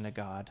abomination to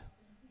God.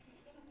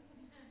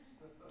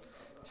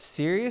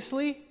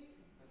 Seriously?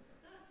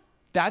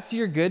 That's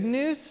your good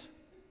news?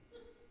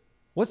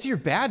 What's your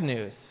bad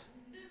news?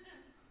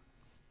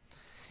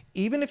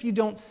 Even if you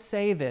don't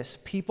say this,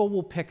 people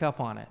will pick up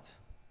on it.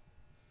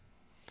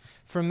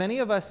 For many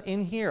of us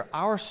in here,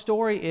 our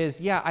story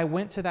is, yeah, I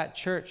went to that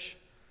church,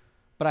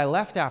 but I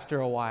left after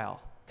a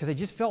while because I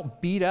just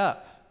felt beat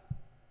up.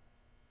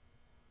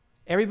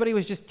 Everybody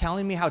was just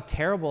telling me how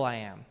terrible I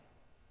am.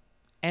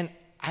 And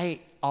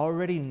I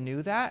already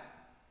knew that.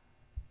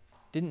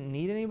 Didn't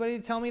need anybody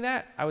to tell me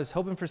that. I was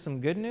hoping for some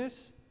good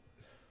news.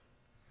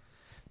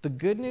 The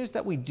good news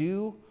that we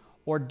do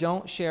or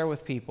don't share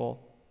with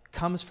people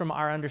comes from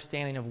our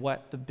understanding of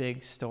what the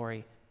big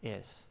story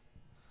is.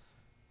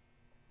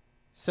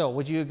 So,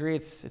 would you agree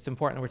it's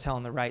important that we're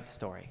telling the right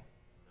story,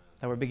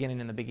 that we're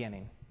beginning in the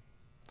beginning?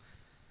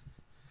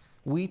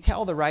 We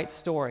tell the right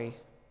story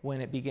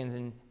when it begins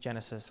in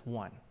Genesis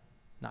 1,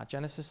 not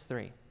Genesis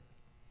 3.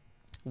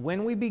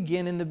 When we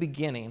begin in the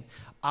beginning,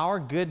 our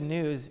good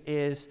news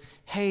is,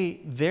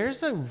 hey,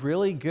 there's a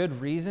really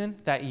good reason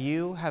that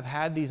you have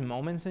had these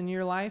moments in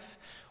your life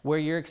where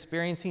you're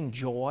experiencing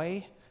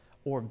joy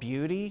or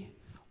beauty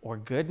or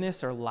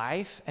goodness or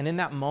life, and in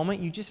that moment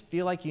you just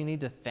feel like you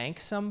need to thank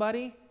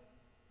somebody.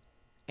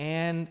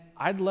 And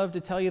I'd love to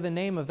tell you the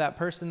name of that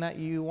person that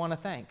you want to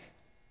thank.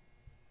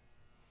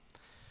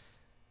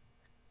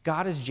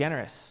 God is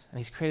generous, and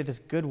he's created this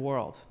good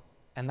world,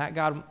 and that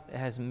God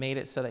has made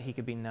it so that he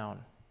could be known.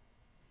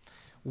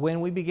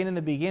 When we begin in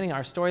the beginning,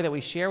 our story that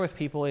we share with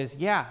people is,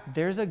 yeah,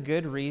 there's a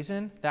good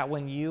reason that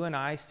when you and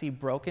I see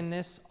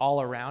brokenness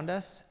all around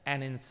us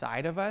and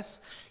inside of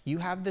us, you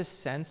have this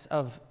sense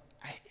of,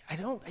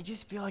 I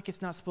just feel like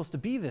it's not supposed to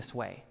be this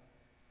way.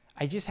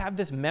 I just have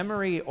this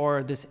memory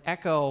or this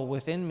echo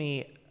within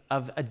me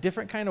of a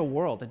different kind of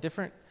world, a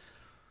different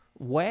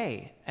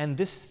way. And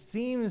this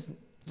seems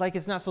like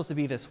it's not supposed to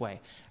be this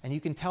way. And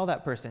you can tell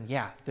that person,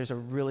 yeah, there's a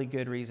really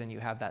good reason you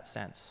have that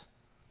sense.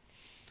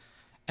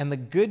 And the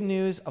good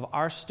news of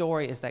our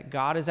story is that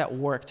God is at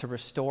work to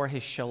restore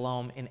his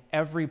shalom in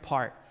every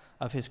part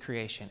of his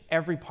creation,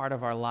 every part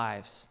of our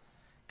lives,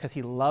 because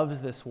he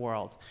loves this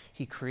world.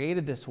 He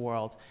created this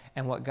world,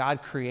 and what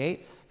God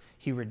creates,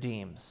 he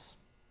redeems.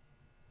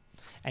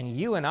 And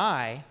you and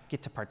I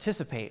get to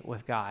participate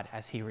with God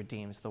as he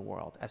redeems the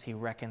world, as he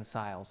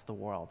reconciles the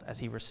world, as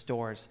he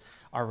restores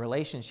our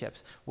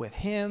relationships with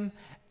him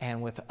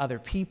and with other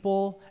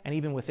people, and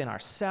even within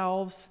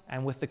ourselves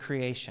and with the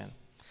creation.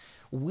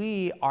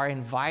 We are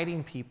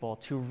inviting people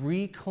to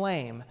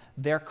reclaim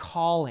their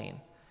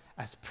calling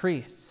as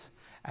priests,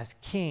 as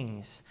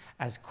kings,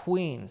 as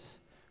queens,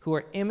 who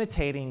are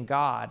imitating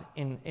God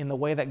in the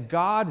way that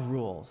God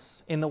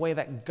rules, in the way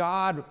that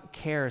God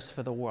cares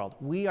for the world.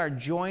 We are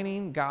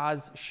joining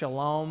God's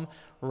shalom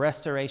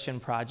restoration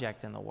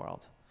project in the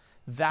world.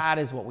 That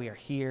is what we are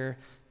here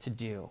to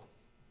do.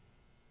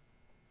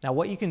 Now,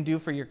 what you can do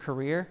for your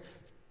career,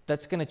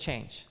 that's going to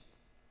change.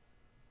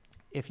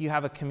 If you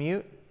have a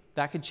commute,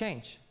 that could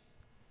change.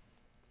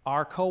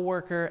 Our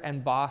coworker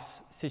and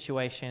boss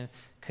situation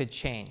could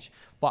change.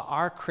 But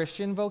our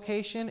Christian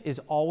vocation is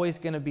always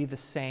going to be the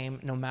same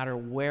no matter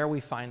where we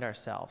find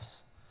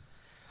ourselves.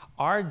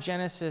 Our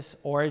Genesis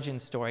origin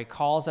story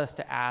calls us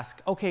to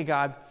ask, okay,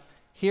 God,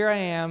 here I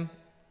am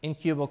in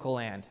cubicle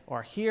land,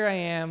 or here I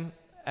am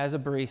as a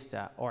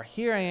barista, or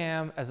here I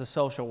am as a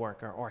social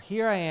worker, or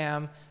here I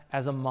am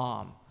as a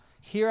mom.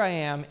 Here I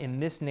am in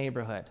this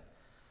neighborhood.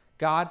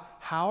 God,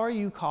 how are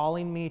you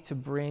calling me to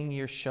bring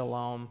your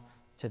shalom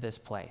to this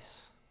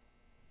place?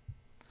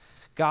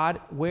 God,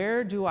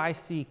 where do I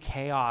see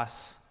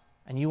chaos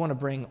and you want to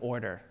bring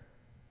order?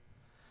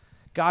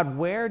 God,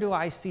 where do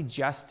I see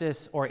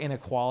justice or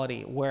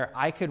inequality where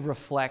I could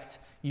reflect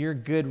your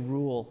good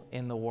rule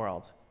in the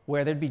world,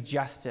 where there'd be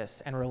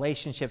justice and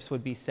relationships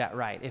would be set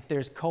right? If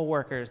there's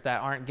coworkers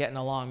that aren't getting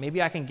along,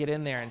 maybe I can get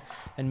in there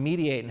and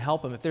mediate and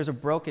help them. If there's a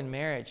broken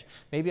marriage,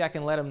 maybe I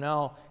can let them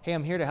know, hey,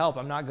 I'm here to help.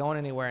 I'm not going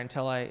anywhere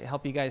until I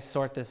help you guys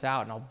sort this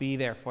out, and I'll be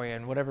there for you,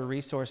 and whatever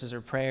resources or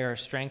prayer or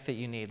strength that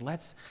you need.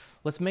 Let's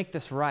make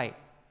this right.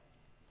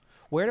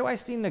 Where do I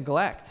see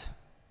neglect?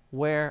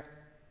 Where,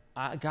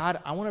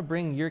 God, I want to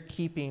bring your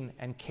keeping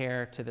and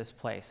care to this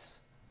place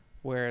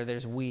where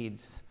there's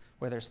weeds,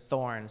 where there's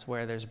thorns,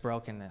 where there's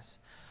brokenness.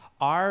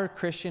 Our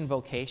Christian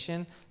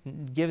vocation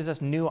gives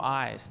us new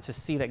eyes to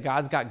see that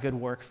God's got good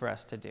work for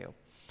us to do.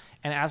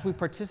 And as we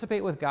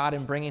participate with God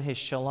in bringing his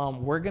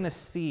shalom, we're going to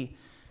see,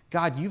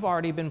 God, you've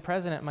already been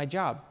present at my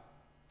job.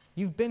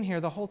 You've been here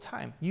the whole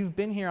time. You've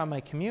been here on my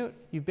commute.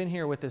 You've been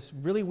here with this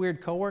really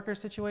weird coworker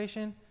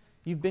situation.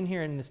 You've been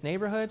here in this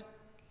neighborhood.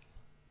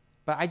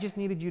 But I just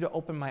needed you to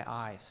open my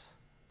eyes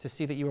to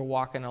see that you were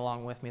walking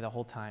along with me the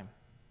whole time.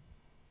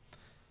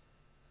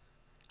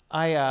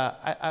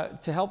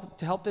 To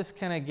help this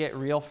kind of get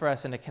real for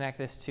us and to connect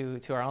this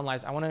to our own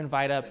lives, I want to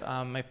invite up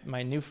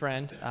my new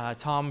friend,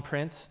 Tom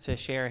Prince, to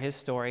share his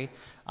story.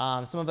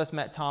 Some of us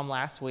met Tom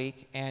last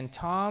week, and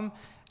Tom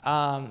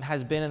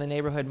has been in the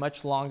neighborhood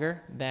much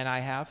longer than I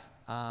have.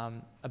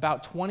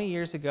 About 20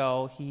 years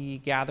ago, he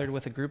gathered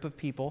with a group of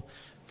people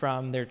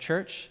from their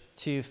church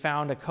to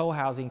found a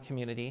co-housing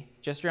community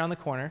just around the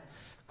corner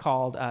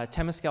called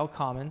Temescal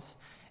Commons.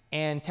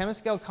 And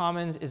Temescal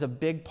Commons is a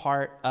big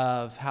part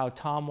of how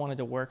Tom wanted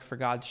to work for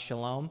God's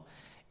shalom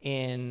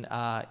in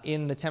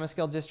the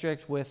Temescal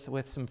district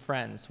with some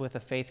friends, with a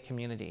faith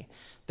community.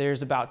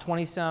 There's about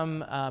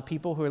 20-some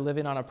people who are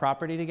living on a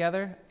property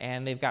together,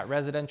 and they've got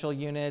residential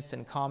units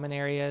and common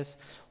areas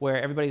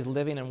where everybody's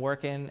living and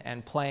working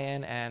and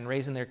playing and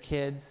raising their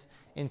kids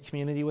in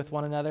community with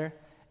one another.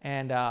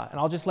 And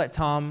I'll just let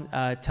Tom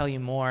tell you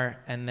more,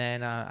 and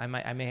then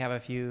I may have a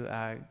few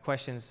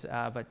questions.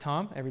 But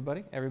Tom,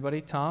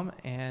 everybody, Tom,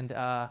 and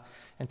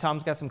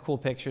Tom's got some cool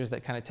pictures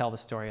that kind of tell the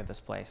story of this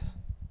place.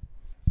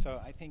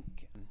 So I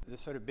think the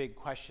sort of big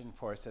question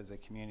for us as a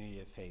community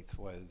of faith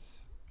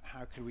was,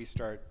 how could we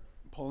start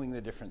pulling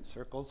the different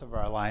circles of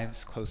our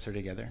lives closer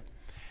together?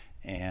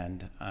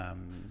 And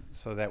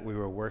so that we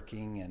were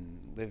working and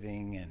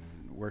living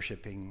and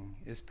worshiping.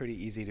 It's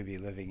pretty easy to be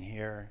living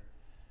here,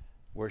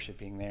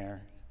 worshiping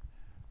there,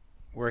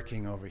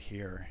 working over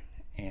here,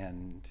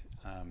 and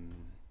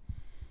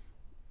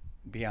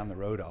be on the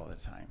road all the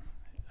time.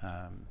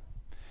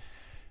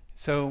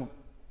 So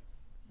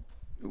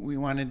we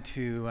wanted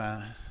to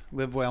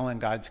live well in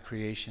God's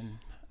creation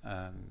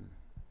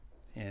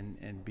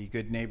and be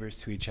good neighbors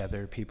to each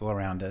other, people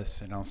around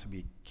us, and also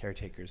be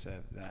caretakers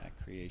of that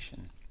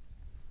creation.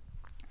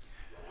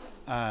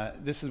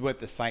 This is what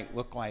the site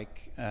looked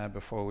like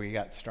before we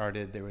got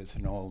started. There was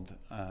an old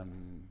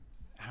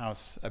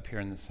house up here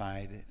on the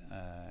side,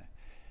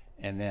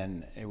 and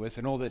then it was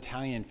an old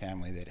Italian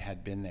family that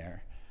had been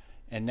there.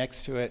 And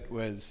next to it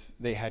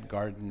they had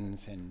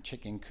gardens and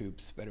chicken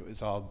coops, but it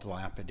was all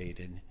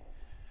dilapidated.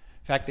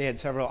 In fact, they had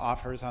several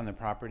offers on the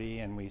property,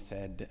 and we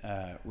said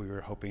we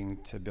were hoping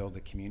to build a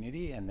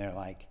community, and they're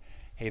like,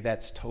 hey,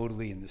 that's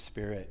totally in the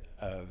spirit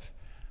of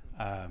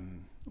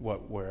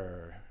what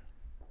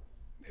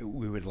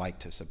we would like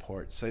to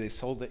support. So they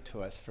sold it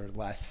to us for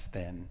less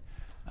than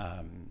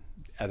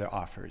other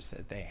offers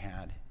that they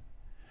had.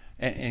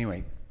 And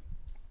anyway,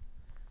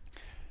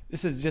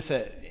 this is just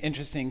an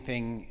interesting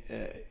thing.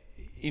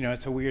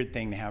 It's a weird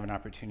thing to have an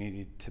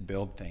opportunity to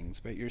build things,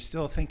 but you're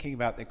still thinking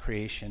about the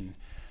creation.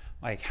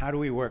 Like, how do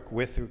we work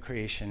with the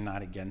creation,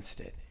 not against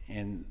it?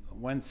 And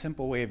one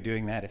simple way of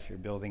doing that, if you're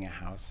building a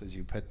house, is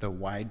you put the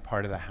wide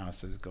part of the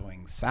houses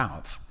going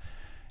south.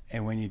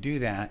 And when you do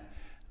that,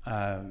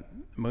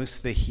 most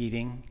of the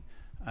heating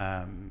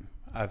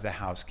of the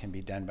house can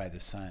be done by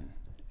the sun.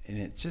 And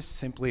it's just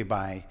simply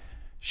by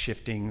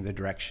shifting the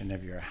direction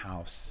of your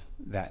house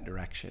that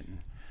direction.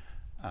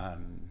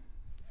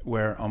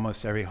 Where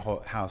almost every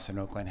house in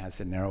Oakland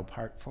has a narrow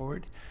part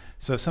forward.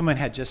 So if someone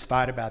had just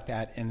thought about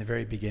that in the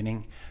very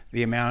beginning,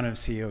 the amount of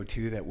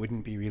CO2 that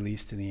wouldn't be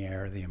released in the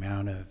air, the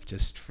amount of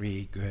just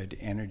free, good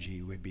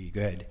energy would be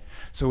good.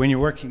 So when you're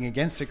working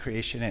against the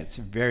creation, it's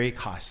very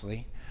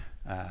costly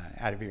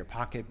out of your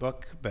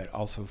pocketbook, but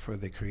also for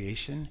the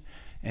creation.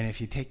 And if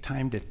you take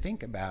time to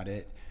think about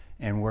it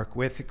and work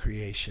with the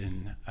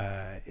creation,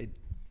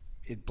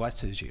 it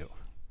blesses you.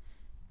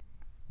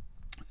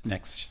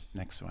 Next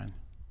one.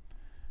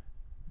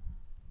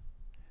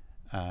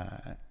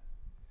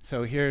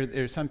 So here,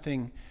 there's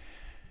something,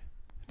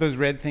 those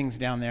red things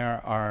down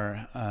there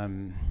are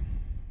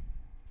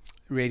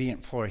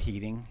radiant floor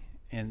heating.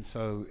 And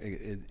so,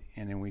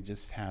 and then we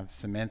just have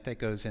cement that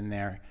goes in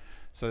there.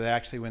 So that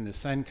actually when the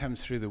sun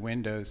comes through the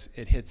windows,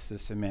 it hits the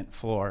cement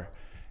floor,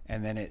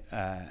 and then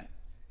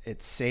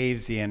it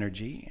saves the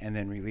energy and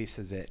then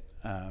releases it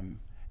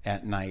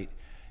at night.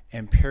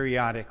 And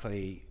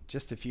periodically,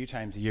 just a few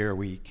times a year,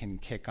 we can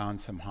kick on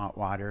some hot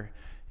water.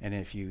 And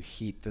if you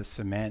heat the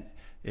cement,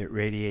 it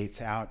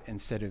radiates out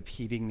instead of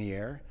heating the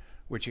air,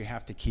 which you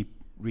have to keep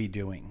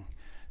redoing.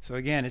 So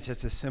again, it's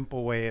just a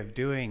simple way of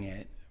doing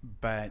it,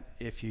 but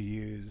if you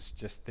use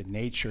just the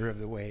nature of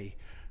the way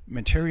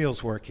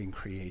materials work in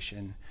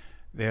creation,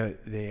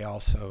 they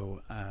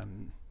also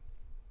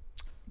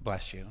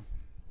bless you.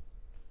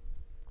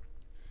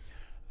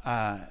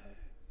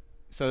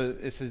 So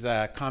this is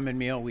a common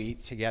meal we eat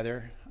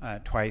together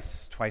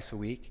twice a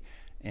week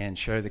and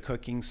share the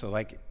cooking. So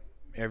like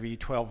every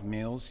 12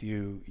 meals,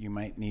 you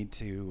might need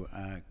to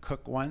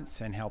cook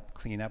once and help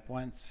clean up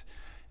once.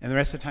 And the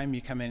rest of the time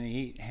you come in and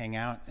eat, hang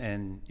out,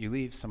 and you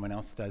leave. Someone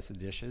else does the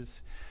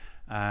dishes.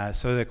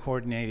 So the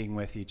coordinating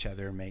with each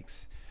other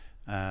makes,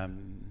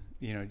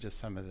 just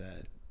some of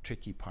the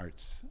tricky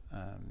parts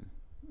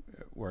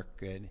work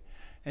good.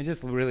 And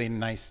just really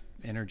nice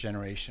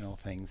intergenerational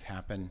things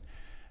happen.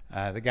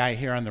 The guy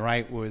here on the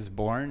right was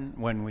born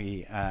when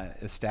we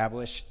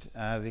established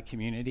the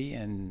community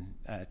in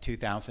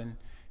 2000.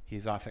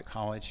 He's off at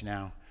college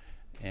now,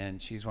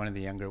 and she's one of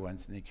the younger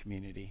ones in the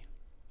community.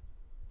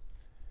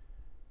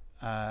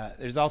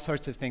 There's all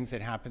sorts of things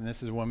that happen.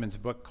 This is a women's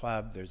book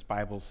club. There's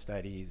Bible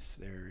studies.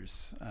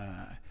 There's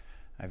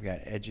I've got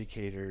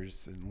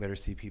educators and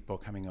literacy people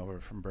coming over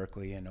from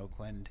Berkeley and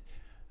Oakland.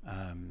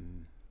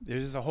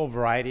 There's a whole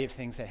variety of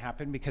things that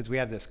happen because we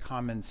have this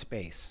common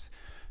space.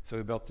 So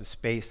we built a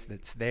space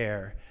that's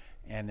there,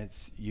 and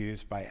it's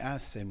used by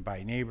us and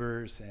by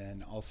neighbors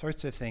and all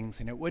sorts of things.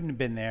 And it wouldn't have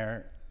been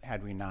there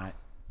had we not,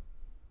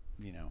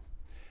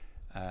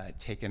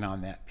 taken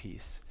on that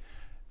piece.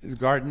 There's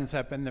gardens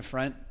up in the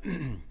front,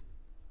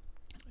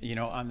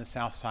 on the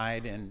south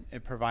side, and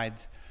it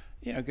provides,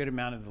 a good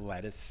amount of the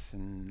lettuce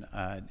and,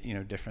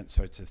 different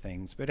sorts of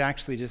things. But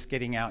actually just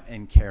getting out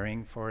and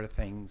caring for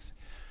things,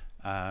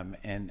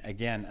 and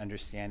again,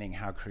 understanding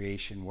how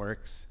creation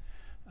works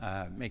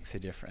makes a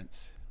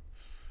difference.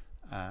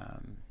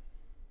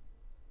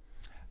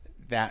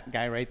 That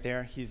guy right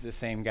there, he's the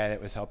same guy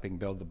that was helping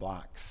build the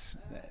blocks.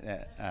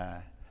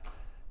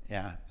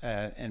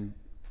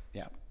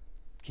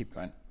 Keep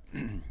going.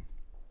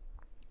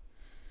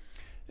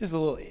 There's a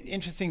little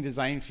interesting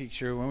design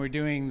feature. When we're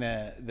doing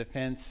the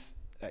fence,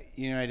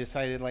 I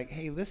decided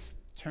hey, let's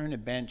turn a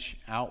bench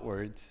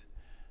outwards.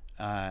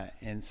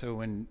 And so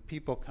when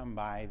people come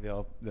by,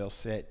 they'll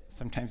sit.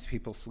 Sometimes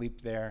people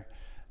sleep there.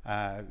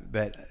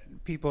 But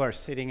people are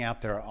sitting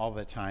out there all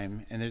the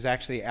time. And there's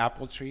actually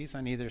apple trees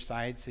on either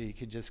side, so you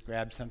could just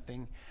grab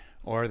something.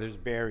 Or there's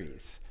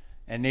berries.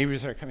 And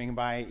neighbors are coming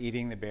by,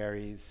 eating the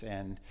berries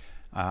and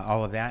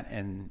all of that.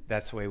 And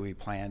that's the way we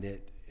planned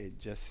it. It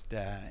just,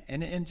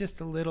 and just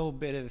a little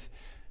bit of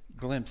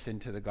glimpse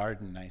into the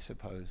garden, I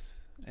suppose,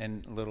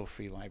 and a little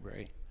free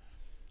library.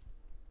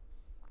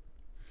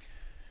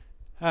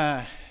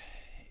 I've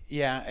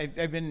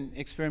been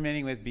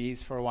experimenting with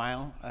bees for a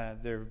while.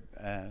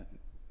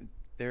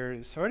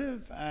 They're sort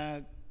of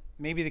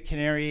maybe the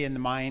canary in the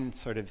mine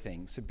sort of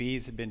thing. So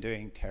bees have been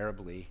doing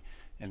terribly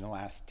in the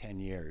last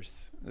 10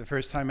 years. The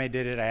first time I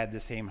did it, I had the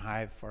same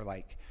hive for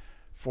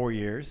 4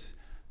 years.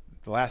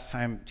 The last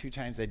time, 2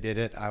 times I did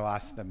it, I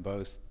lost them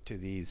both to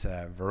these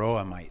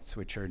varroa mites,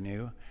 which are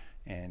new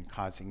and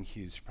causing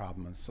huge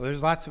problems. So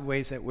there's lots of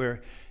ways that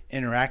we're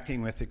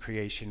interacting with the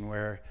creation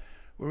where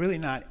we're really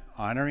not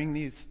honoring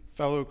these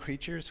fellow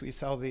creatures we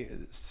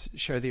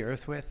share the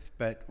earth with,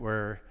 but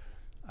we're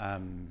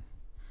not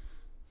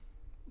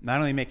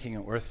only making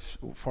it worse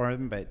for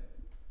them,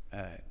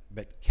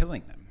 but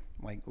killing them.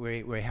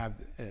 We have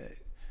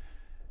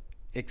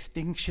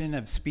extinction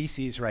of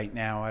species right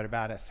now at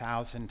about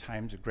 1,000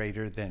 times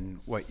greater than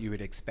what you would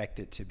expect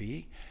it to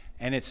be,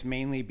 and it's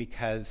mainly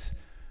because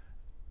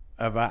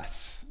of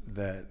us,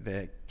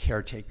 the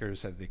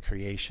caretakers of the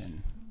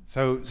creation.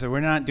 So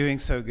we're not doing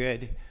so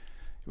good.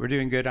 We're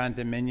doing good on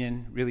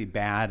dominion, really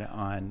bad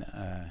on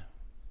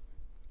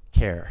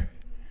care.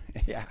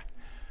 Yeah.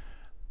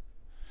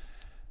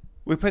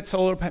 We put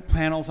solar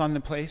panels on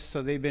the place,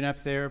 so they've been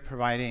up there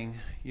providing,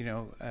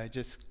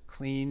 just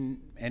clean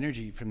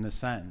energy from the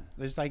sun.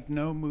 There's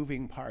no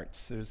moving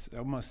parts. There's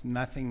almost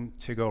nothing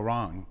to go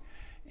wrong,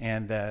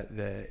 and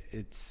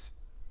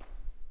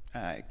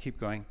keep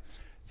going.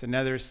 It's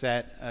another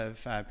set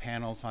of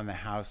panels on the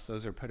house.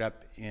 Those are put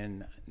up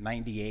in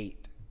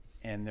 '98,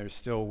 and they're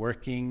still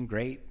working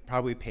great.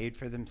 Probably paid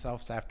for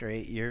themselves after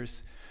 8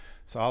 years.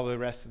 So all the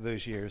rest of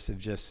those years of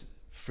just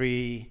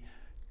free,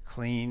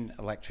 clean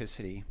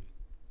electricity.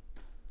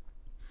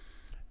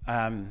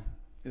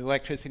 The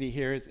electricity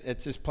here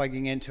it's just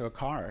plugging into a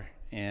car,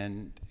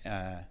 and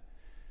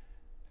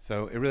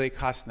so it really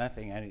costs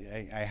nothing.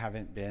 I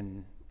haven't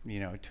been,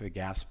 to a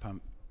gas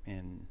pump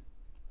in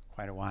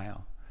quite a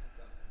while.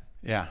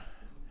 Yeah.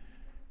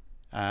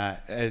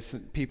 As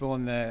people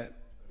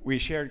we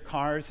shared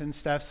cars and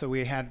stuff, so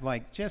we had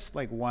just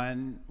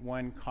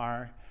one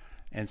car,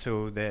 and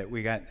so that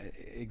we got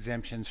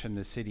exemptions from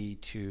the city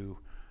to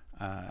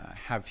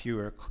have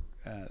fewer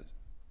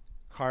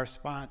car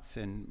spots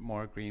and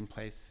more green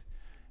place,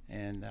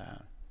 and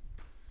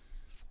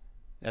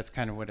that's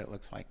kind of what it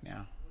looks like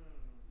now.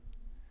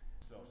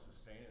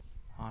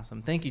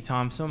 Awesome. Thank you,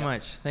 Tom, so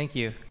much. Thank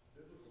you.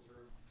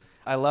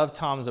 I love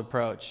Tom's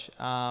approach.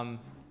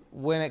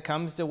 When it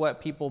comes to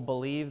what people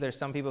believe, there's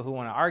some people who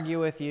want to argue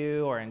with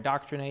you or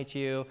indoctrinate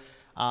you.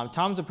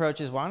 Tom's approach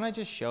is, why don't I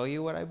just show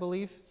you what I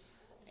believe?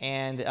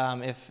 And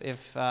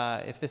if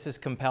this is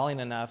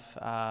compelling enough,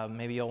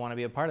 maybe you'll want to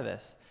be a part of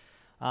this.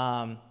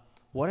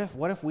 What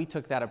if we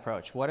took that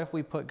approach? What if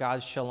we put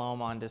God's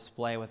shalom on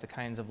display with the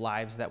kinds of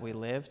lives that we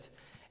lived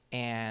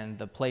and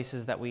the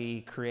places that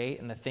we create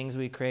and the things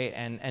we create,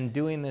 and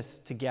doing this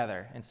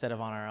together instead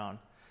of on our own?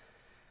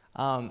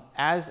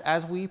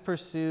 As we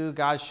pursue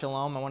God's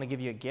shalom, I want to give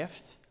you a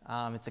gift.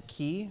 It's a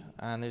key,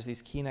 and there's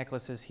these key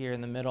necklaces here in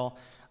the middle.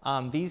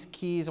 These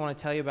keys, I want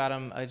to tell you about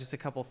them, just a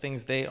couple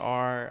things.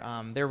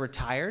 They're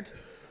retired.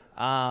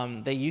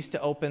 They used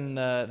to open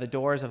the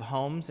doors of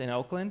homes in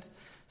Oakland.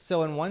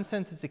 So in one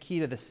sense, it's a key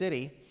to the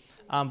city.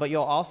 But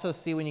you'll also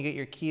see when you get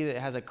your key that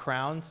it has a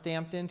crown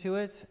stamped into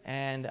it.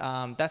 And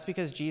that's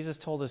because Jesus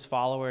told his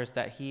followers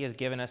that he has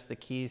given us the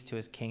keys to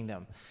his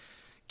kingdom.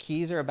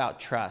 Keys are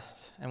about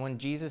trust. And when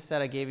Jesus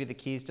said, I gave you the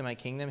keys to my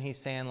kingdom, he's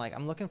saying, like,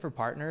 I'm looking for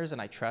partners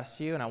and I trust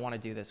you and I want to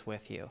do this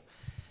with you.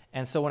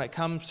 And so when it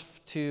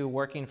comes to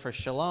working for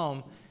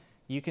Shalom,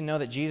 you can know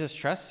that Jesus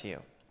trusts you.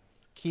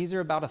 Keys are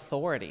about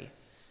authority.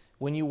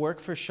 When you work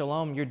for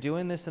Shalom, you're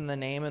doing this in the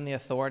name and the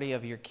authority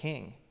of your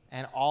king,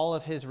 and all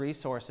of his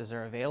resources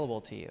are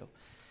available to you.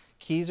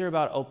 Keys are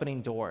about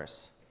opening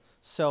doors.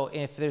 So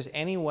if there's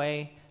any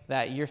way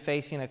that you're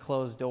facing a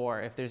closed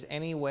door, if there's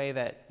any way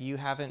that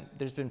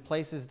there's been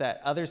places that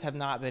others have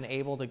not been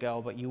able to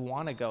go, but you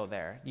want to go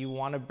there, you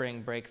want to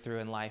bring breakthrough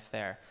in life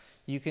there,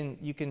 you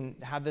can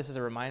have this as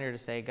a reminder to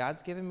say,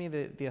 God's given me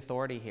the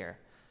authority here.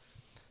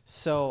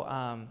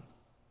 So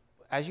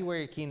as you wear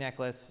your key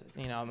necklace,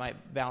 it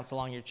might bounce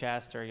along your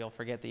chest, or you'll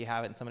forget that you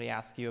have it and somebody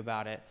asks you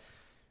about it.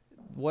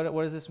 What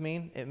does this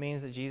mean? It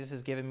means that Jesus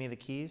has given me the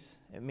keys.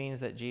 It means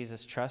that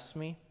Jesus trusts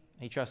me.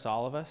 He trusts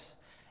all of us.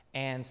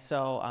 And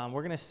so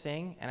we're going to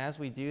sing, and as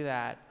we do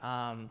that,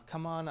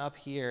 come on up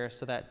here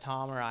so that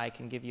Tom or I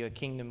can give you a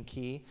kingdom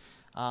key.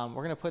 We're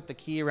going to put the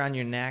key around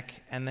your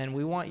neck, and then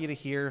we want you to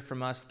hear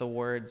from us the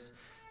words,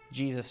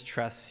 Jesus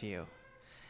trusts you.